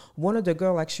family. One of the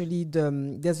girl, actually,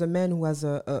 there's a man who has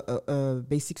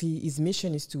basically his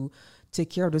mission is to take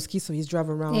care of those kids, so he's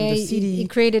driving around the city. He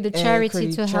created a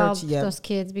charity to help those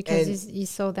kids because he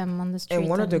saw them on the street. And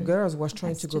one of the girls was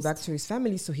trying to go back to his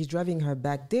family, so he's driving her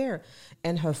back there.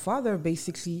 And her father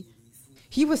basically,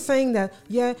 he was saying that,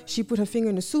 she put her finger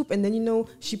in the soup, and then,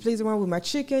 she plays around with my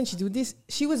chicken, she do this.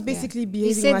 She was basically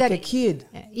behaving like a kid.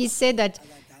 He said that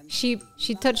she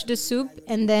touched the soup,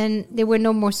 and then there were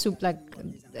no more soup, like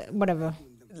whatever.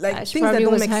 Like things that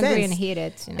don't make sense. And hate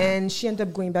it, And she ended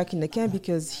up going back in the camp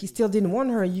because he still didn't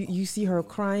want her. You see her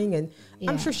crying, and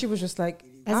I'm sure she was just like...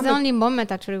 That's the only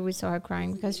moment, actually, we saw her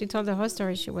crying, because she told the whole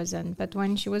story she wasn't. But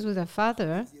when she was with her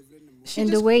father...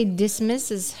 the way he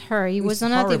dismisses her, he was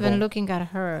not even looking at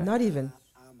her. Not even.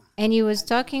 And he was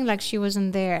talking like she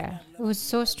wasn't there. It was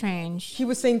so strange. He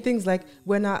was saying things like,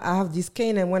 when I have this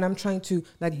cane and when I'm trying to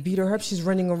like beat her up, she's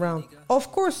running around.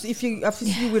 Of course, if you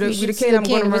see with a cane, I'm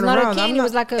going to run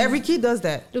around. Every kid does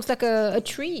that. Looks like a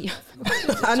tree.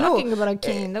 I know. Talking about a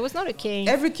cane. That was not a cane.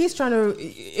 Every kid want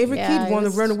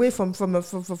to run away from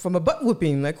a butt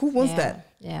whooping. Like, who wants that?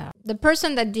 Yeah. The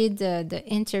person that did the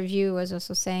interview was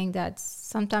also saying that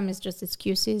sometimes it's just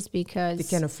excuses because they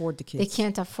can't afford the kids. They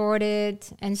can't afford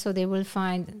it, and so they will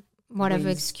find whatever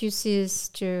excuses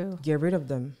to get rid of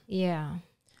them. Yeah.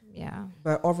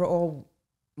 But overall,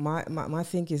 my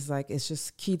thing is like, it's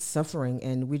just kids suffering,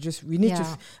 and we need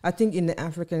to. I think in the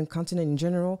African continent in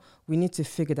general, we need to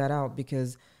figure that out,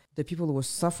 because the people who will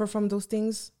suffer from those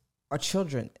things are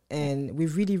children, and we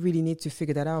really, really need to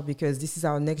figure that out, because this is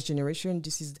our next generation.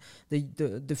 This is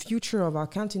the future of our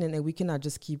continent, and we cannot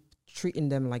just keep treating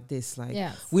them like this. Like,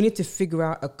 we need to figure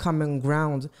out a common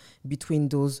ground between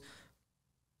those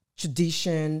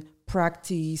tradition,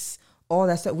 practice, all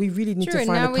that stuff. We really need to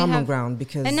find a common ground,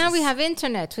 because... And now we have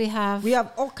internet. We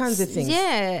have all kinds of things.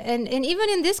 Yeah, and even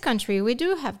in this country, we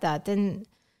do have that. And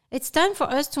it's time for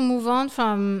us to move on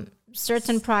from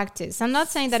certain practice. I'm not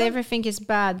saying that everything is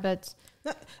bad, but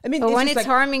when it's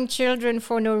harming children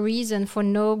for no reason, for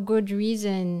no good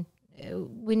reason,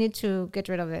 we need to get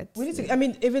rid of it. We need to,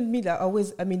 even me,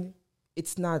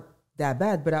 it's not that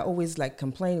bad, but I always like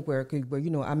complain where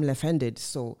I'm left-handed,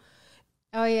 so...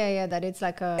 Oh, yeah, that it's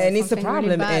like and it's a problem,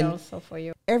 really bad and also for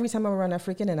you. Every time I'm around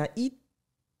African and I eat,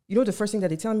 the first thing that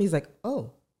they tell me is like,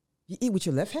 oh, you eat with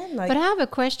your left hand? Like, but I have a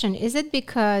question. Is it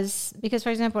because,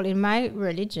 for example, in my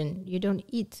religion, you don't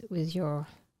eat with your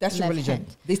That's your religion.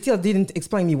 hand. They still didn't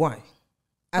explain me why.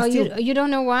 You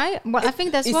don't know why? Well, I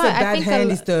think that's it's why. It's the bad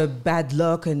hand, it's the bad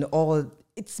luck and all.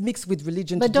 It's mixed with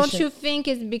religion. But tradition. Don't you think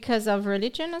it's because of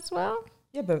religion as well?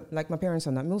 Yeah, but like my parents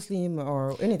are not Muslim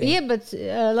or anything. Yeah, but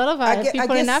a lot of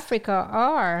people in Africa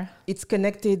are. It's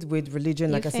connected with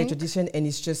religion, like I said, tradition, and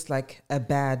it's just like a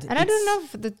bad... And I don't know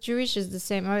if the Jewish is the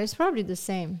same, or it's probably the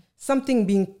same. Something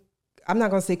being, I'm not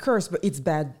going to say curse, but it's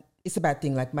bad. It's a bad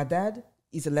thing. Like my dad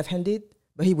is a left-handed,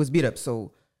 but he was beat up,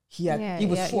 so he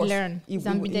was forced. He learned. He's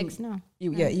ambidextrous now.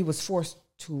 He was forced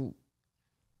to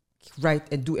write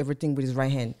and do everything with his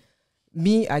right hand.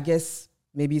 Me, I guess,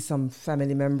 maybe some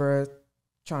family member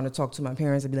trying to talk to my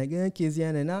parents and be like,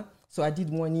 Kezian, and so I did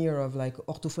 1 year of like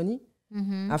orthophony.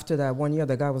 Mm-hmm. After that 1 year,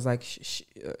 the guy was like,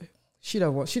 she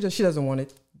doesn't want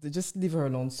it. They just leave her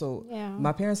alone. So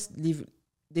my parents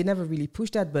they never really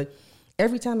pushed that. But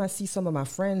every time I see some of my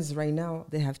friends right now,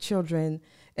 they have children,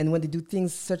 and when they do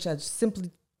things such as simply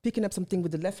picking up something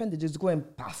with the left hand, they just go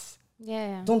and pass.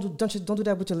 Yeah. Don't do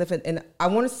that with your left hand. And I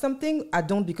wanted something. I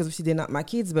don't, because obviously they're not my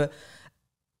kids, but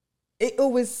it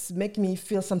always make me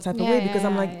feel some type of way, because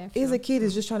I'm like, as a kid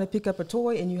is just trying to pick up a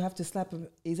toy and you have to slap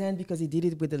his hand because he did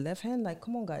it with the left hand. Like,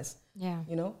 come on, guys. Yeah.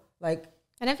 Like.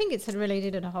 And I think it's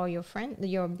related to how your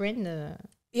brain.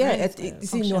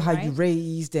 How you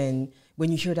raised, and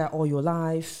when you hear that all your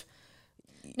life.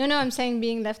 No, I'm saying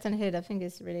being left-handed, I think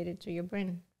it's related to your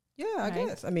brain. Yeah, I right?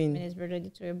 guess. I mean, it's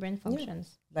related to your brain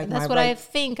functions. Like That's my what I right-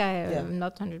 think. I'm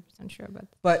not 100% sure,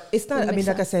 but it's not. It I mean, makes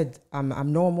like I said,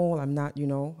 I'm normal. I'm not. You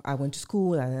know, I went to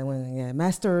school. I went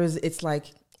masters. It's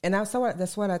like, and that's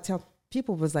what I tell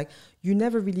people was like, you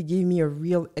never really gave me a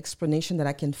real explanation that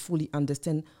I can fully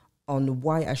understand on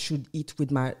why I should eat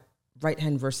with my right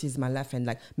hand versus my left hand.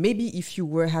 Like maybe if you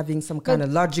were having some kind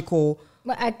of logical.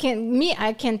 But I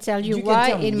can tell you You can why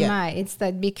tell me, it's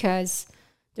that because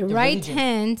the right religion.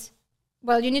 hand,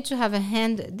 well, you need to have a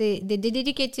hand. They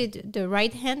dedicated the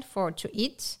right hand to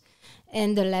eat,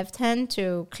 and the left hand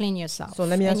to clean yourself. So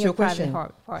let me and ask you your a question: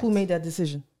 parts. who made that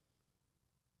decision?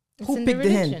 It's Who in picked the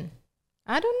religion. hand?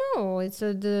 I don't know. It's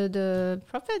the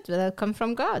prophet that come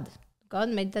from God. God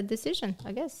made that decision,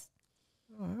 I guess.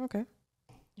 Oh, okay.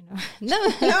 You know, no.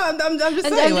 No, I'm just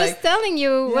And saying. I'm like, just telling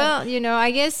you, Yeah. well, you know,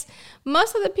 I guess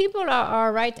most of the people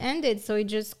are right-handed, so it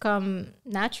just come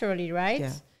naturally, right?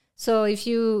 Yeah. So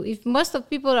if most of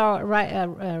people are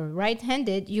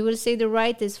right-handed, you will say the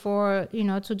right is for, you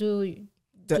know, to do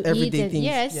The to everyday eat things,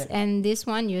 yes, yeah. and this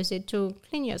one use it to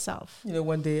clean yourself. you know,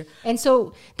 one day. And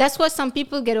so that's why some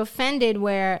people get offended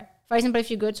where, for example, if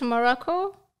you go to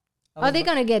Morocco, are they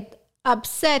going to get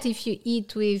upset if you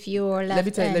eat with your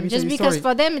left hand? let me Just tell you a because story.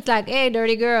 for them it's like, hey,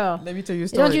 dirty girl. Let me tell you a You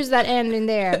story. don't use that hand in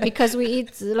there because we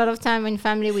eat a lot of time in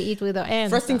family. We eat with our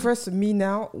hands. First thing first, me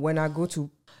now, when I go to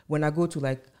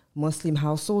like Muslim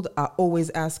household, I always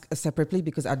ask a separate plate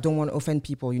because I don't want to offend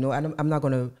people. You know, and I'm not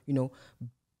gonna, you know,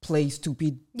 play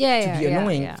stupid to be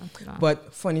annoying. No.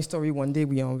 But funny story, one day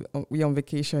we on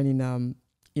vacation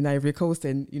in Ivory Coast,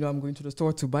 and you know I'm going to the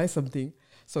store to buy something.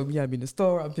 So I'm in the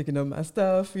store, I'm picking up my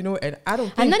stuff, you know, and I don't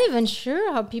think I'm not even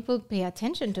sure how people pay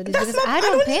attention to this That's because not- I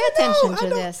don't pay even know. attention I to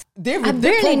don't- this. They're I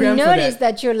barely programmed for noticed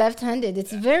that you're left-handed.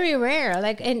 It's very rare.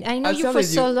 Like, and I know I'm you for telling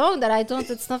so you. long that I don't.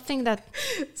 It's nothing that.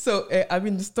 So I'm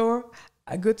in the store,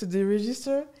 I go to the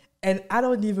register, and I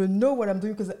don't even know what I'm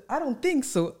doing because I don't think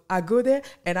so. I go there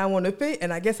and I want to pay,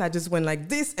 and I guess I just went like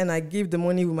this, and I gave the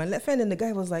money with my left hand, and the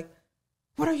guy was like,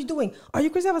 "What are you doing? Are you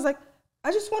crazy?" I was like,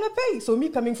 "I just want to pay." So me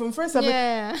coming from France, I'm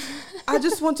Yeah. like, "I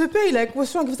just want to pay. Like,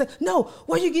 what's wrong?" He was like, "No,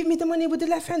 why you give me the money with the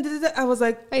left hand?" I was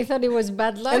like, I thought it was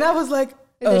bad luck. and I was like,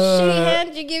 With the shitty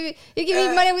hand, you give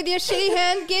me money with your shitty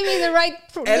hand. Give me the right,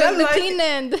 I'm the like- clean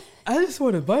hand. I just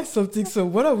want to buy something. So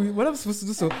what am I supposed to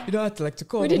do? So you know, I had to like to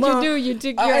call. What did you Mom. do? You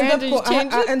took I your end hand up and you call-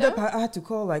 changed I it? end no? up I had to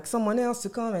call like someone else to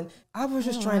come, and I was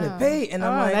just trying to pay, and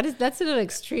I'm like, that's a little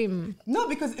extreme. no,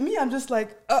 because me, I'm just like,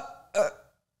 I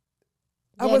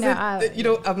Yeah, wasn't, no, you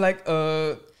know, I'm like,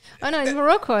 Oh no, in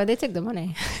Morocco they take the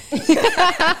money.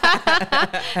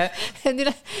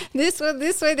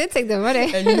 this way they take the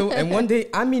money. and you know, and one day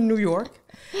I'm in New York,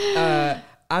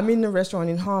 I'm in a restaurant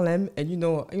in Harlem, and you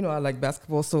know, I like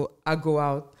basketball, so I go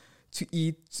out to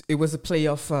eat. It was a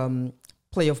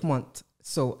playoff month,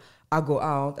 so I go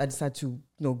out. I decide to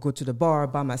go to the bar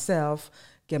by myself,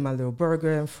 get my little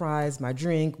burger and fries, my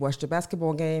drink, watch the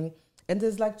basketball game, and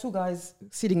there's like two guys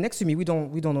sitting next to me. We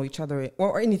don't know each other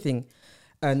or anything,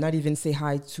 not even say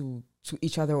hi to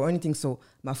each other or anything. So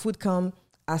my food come,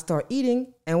 I start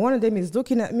eating, and one of them is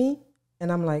looking at me,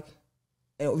 and I'm like,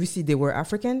 and obviously they were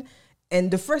African, and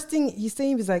the first thing he's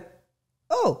saying is like,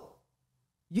 "Oh,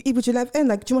 you eat with your left hand,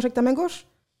 like tu manges avec ta main gauche?"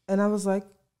 And I was like,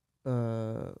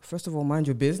 first of all, mind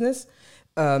your business.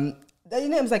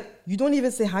 It's like, you don't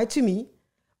even say hi to me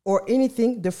or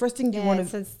anything. The first thing you want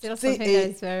So to it's still say something that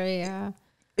is very. I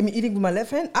mean, eating with my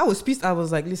left hand. I was pissed. I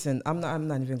was like, listen, I'm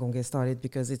not even gonna get started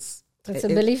because it's a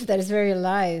belief that is very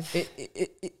alive.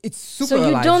 It's super. So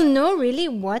you alive. don't know really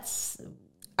what's.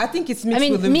 I think it's mixed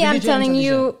with the I'm religion telling and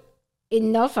tradition. you,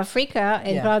 in North Africa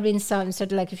and Yeah. probably in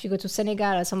certain, like if you go to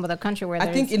Senegal or some other country where I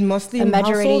there think is in Muslim a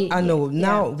majority, household, I know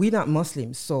now yeah. we're not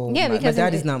Muslims, so Yeah, my because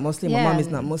dad in is not Muslim, yeah, my mom is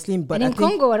not Muslim, but and in I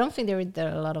think Congo, I don't think there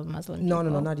are a lot of Muslim. no,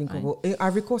 people, not in right? Congo. In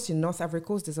Ivory Coast, in North Ivory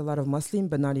Coast, there's a lot of Muslim,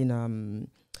 but not in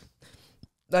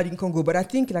Congo. But I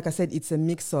think, like I said, it's a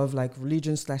mix of like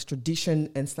religion / tradition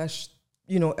and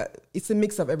 / it's a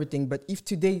mix of everything. But if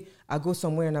today I go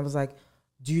somewhere and I was like,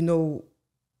 do you know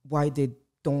why they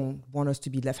don't want us to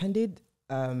be left-handed?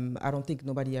 I don't think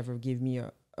nobody ever gave me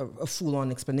a full-on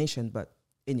explanation. But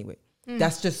anyway,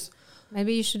 that's just.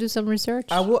 Maybe you should do some research.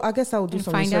 I guess I will do And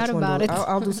some find research out one about day. it.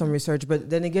 I'll do some research, but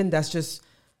then again, that's just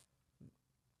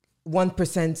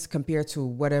 1% compared to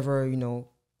whatever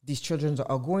these children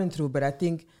are going through. But I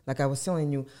think, like I was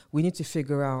telling you, we need to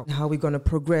figure out how we're going to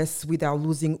progress without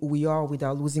losing who we are,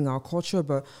 without losing our culture.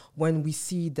 But when we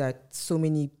see that so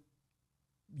many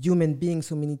human beings,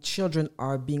 so many children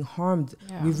are being harmed,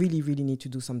 we really, really need to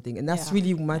do something. And that's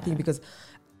really my thing, because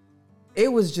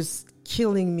it was just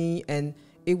killing me. And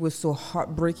it was so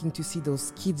heartbreaking to see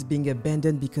those kids being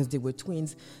abandoned because they were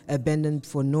twins, abandoned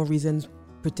for no reason,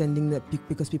 pretending that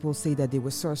because people say that they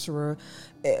were sorcerer,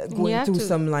 going through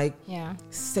some like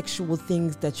sexual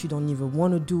things that you don't even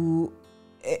want to do.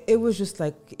 It was just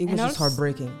like, it was just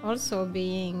heartbreaking. Also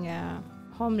being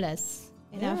homeless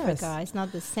in Africa, it's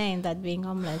not the same that being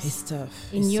homeless. It's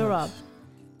tough. In Europe. Tough.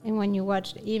 And when you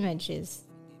watch the images,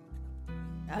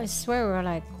 I swear we're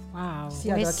like, wow. See,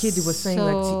 the kid was saying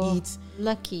like to eat.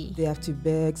 Lucky. They have to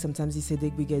beg. Sometimes he said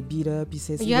we get beat up. He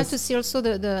says. But you have to see also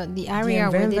the area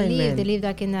where they live. They live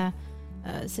like in a.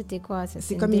 C'était quoi?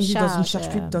 C'est comme ils vivent dans une charge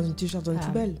publique, dans une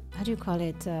poubelle. How do you call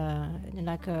it?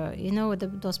 Like you know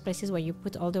those places where you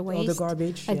put all the waste. All the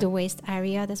garbage. At the waste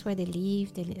area. That's where they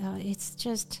live. It's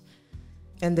just.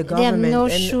 And the government. They have no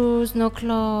shoes, no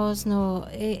clothes, no.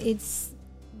 It's.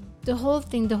 The whole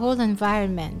thing, the whole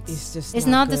environment. It's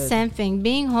not the same thing.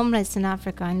 Being homeless in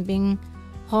Africa and being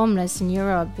homeless in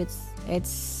Europe,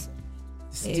 it's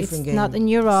a different game. Not in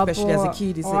Europe, especially as a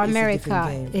kid, or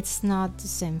America. It's not the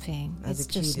same thing. It's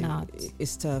just not.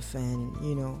 It's tough, and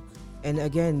and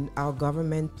again, our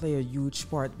government play a huge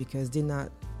part because they're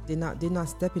not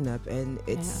stepping up, and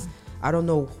it's I don't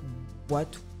know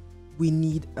what we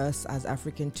need us as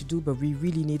Africans to do, but we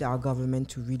really need our government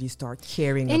to really start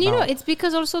caring and about it's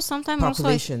because also sometimes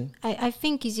population. I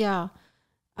think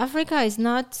Africa is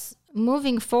not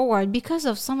moving forward because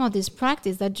of some of this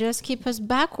practice that just keep us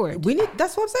backward.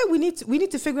 That's what I'm saying. We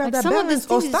need to figure out that balance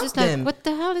or stop them. What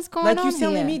the hell is going on here? Like you're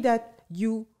telling me that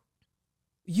you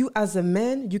as a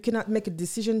man, you cannot make a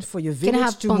decision for your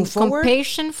village to move forward.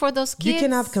 Compassion for those kids. You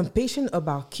can have compassion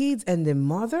about kids and their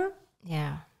mother.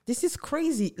 Yeah. This is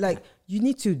crazy. Like, you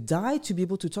need to die to be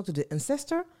able to talk to the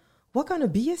ancestor? What kind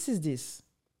of BS is this?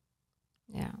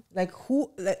 Yeah.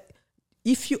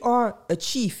 If you are a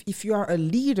chief, if you are a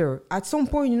leader, at some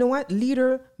point, you know what?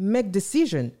 Leader make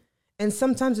decision. And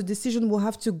sometimes the decision will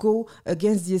have to go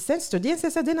against the ancestor. The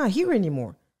ancestor, they're not here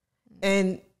anymore.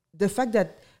 And the fact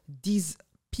that these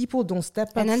people don't step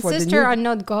up for the new... And ancestors are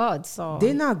not God, so...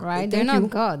 They're not. Right? They're not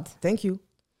God. Thank you.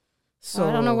 So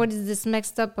I don't know what is this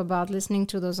mixed up about listening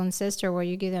to those ancestors where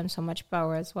you give them so much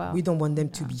power as well. We don't want them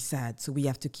to be sad, so we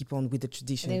have to keep on with the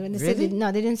tradition. They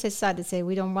didn't say sad. They say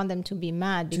we don't want them to be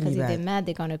mad because if they're mad,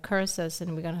 they're going to curse us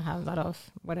and we're going to have a lot of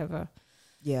whatever.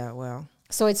 Yeah, well.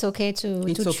 So it's okay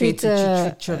to treat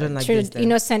children like this.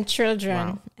 Innocent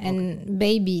children and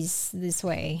babies this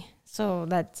way. So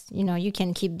that, you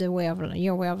can keep your way of life.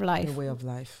 Your way of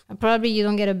life. And probably you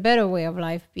don't get a better way of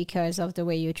life because of the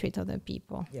way you treat other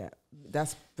people. Yeah.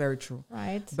 That's very true.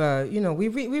 Right. But,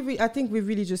 I think we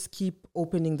really just keep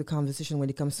opening the conversation when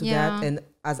it comes to that. And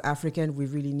as African, we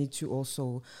really need to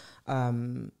also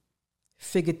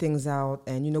figure things out.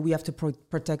 And, we have to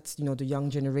protect, the young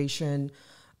generation.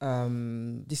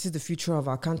 This is the future of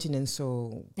our continent.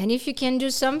 So. And if you can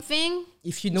do something.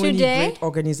 If you know any great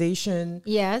organization.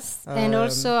 Yes. And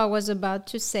also I was about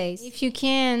to say, if you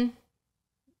can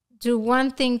do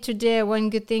one thing today, one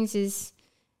good thing is,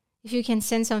 if you can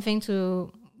send something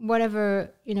to whatever,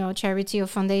 charity or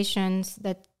foundations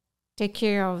that take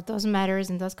care of those matters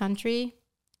in those countries,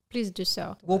 please do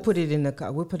so. We'll put it in the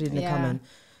comment.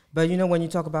 But, when you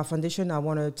talk about foundation, I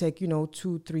want to take,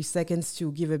 2-3 seconds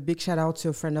to give a big shout out to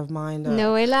a friend of mine.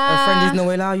 Noella. Her friend is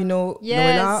Noella,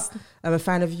 Yes. Noella. I'm a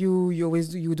fan of you.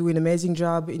 You do an amazing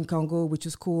job in Congo, which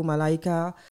is cool.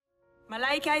 Malaika.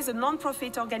 Malaika is a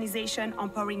non-profit organization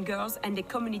empowering girls and the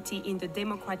community in the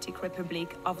Democratic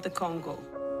Republic of the Congo.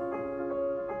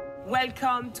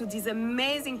 Welcome to this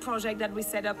amazing project that we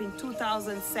set up in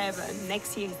 2007.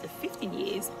 Next year is the 15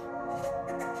 years.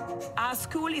 Our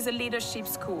school is a leadership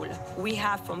school. We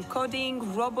have from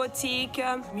coding, robotic,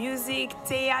 music,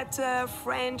 theater,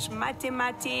 French,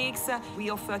 mathematics. We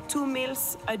offer 2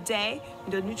 meals a day.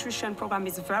 The nutrition program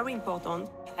is very important.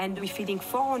 And we're feeding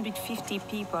 450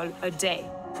 people a day.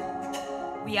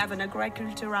 We have an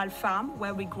agricultural farm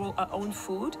where we grow our own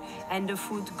food, and the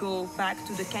food go back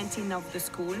to the canteen of the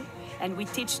school. And we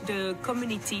teach the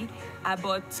community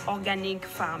about organic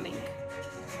farming.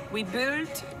 We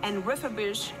built and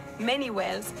refurbish many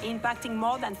wells, impacting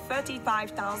more than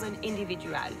 35,000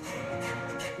 individuals.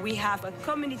 We have a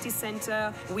community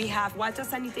center, we have water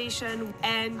sanitation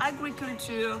and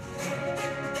agriculture.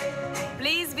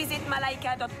 Please visit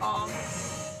malaika.org.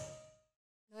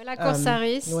 Noella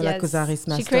Kosaris, Kosaris,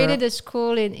 master. She created a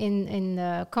school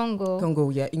in Congo. Congo,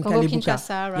 yeah, in Congo, Kalibuka.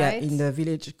 Kinshasa, right? Yeah, in the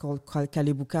village called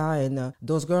Kalibuka, and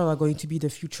those girls are going to be the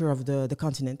future of the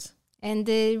continent. And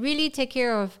they really take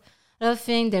care of a lot of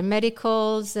things. Their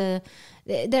medicals.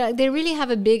 They really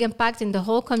have a big impact in the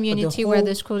whole community where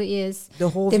the school is. The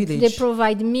whole village. They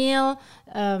provide meal,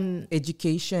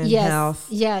 education, yes, health,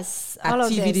 yes,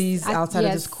 activities outside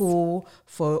of the school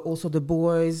for also the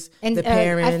boys, and the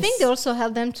parents. I think they also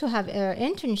help them to have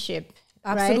internship,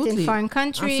 right, in foreign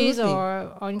countries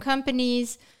or in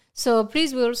companies. So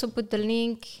please, we'll also put the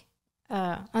link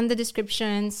on the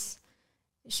descriptions.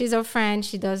 She's our friend.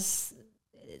 She does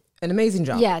an amazing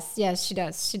job. Yes, she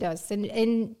does,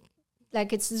 and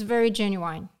like it's very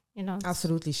genuine, you know.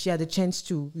 Absolutely, she had a chance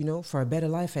to, you know, for a better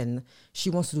life, and she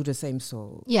wants to do the same.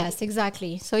 So yes,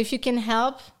 exactly. So if you can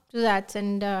help, do that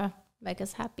and make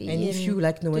us happy. And if you,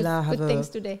 like Noella, have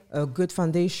a good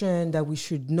foundation that we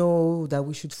should know, that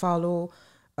we should follow,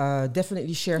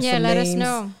 definitely share some names. Yeah, let us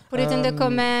know. Put it in the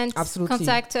comments. Absolutely.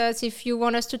 Contact us if you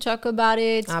want us to talk about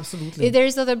it. Absolutely. If there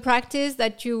is other practice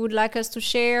that you would like us to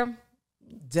share,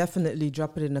 definitely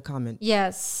drop it in the comment.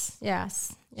 Yes.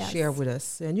 Share with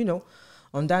us. And, you know,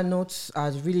 on that note, I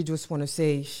really just want to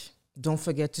say, don't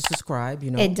forget to subscribe, you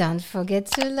know. And don't forget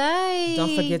to like.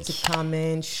 Don't forget to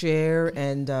comment, share,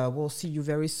 and we'll see you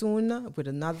very soon with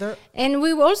another. And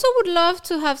we also would love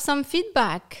to have some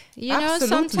feedback. You know,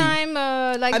 sometime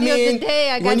like the other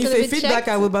day, I got when you a say bit feedback, checked.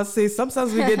 I was about to say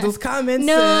sometimes we get those comments.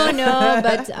 No,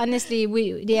 but honestly,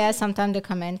 sometimes the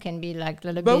comment can be like a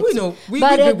little bit. But we know, we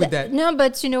good with that. No,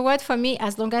 but you know what? For me,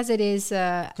 as long as it is,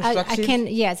 I can.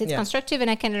 Yes, it's constructive,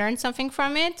 and I can learn something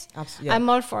from it. Absolutely. I'm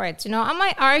all for it. You know, I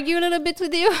might argue a little bit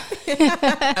with you.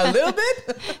 A little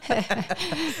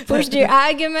bit. Push the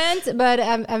argument, but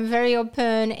I'm very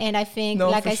open, and I think,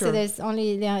 like I said, there's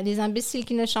only des imbéciles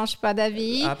qui ne changent pas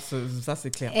d'avis. Absolutely, ça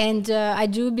c'est clair. And I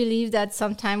do believe that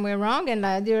sometimes we're wrong. And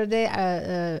the other day,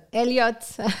 Elliot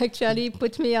actually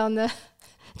put me on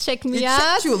check me out.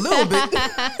 Checked you a little bit.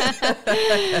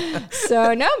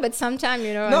 So no, but sometimes,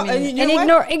 you know, no, I mean, and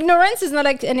ignorance is not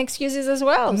like an excuse as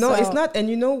well. No, so. It's not. And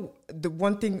you know, the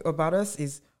one thing about us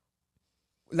is,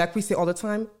 like we say all the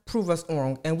time, prove us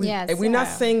wrong. And we're not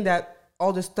saying that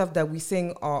all the stuff that we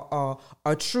saying are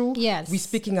true. Yes. We're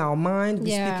speaking our mind.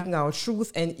 We're speaking our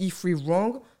truth. And if we're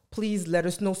wrong, please let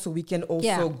us know so we can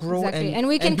also grow and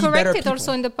we can and correct it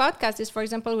also in the podcast. If, for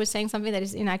example, we're saying something that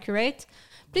is inaccurate,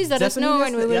 please let us know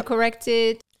and we will correct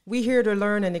it. We're here to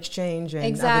learn and exchange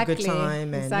and have a good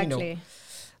time. And, you know.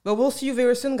 But we'll see you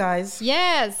very soon, guys.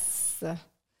 Yes.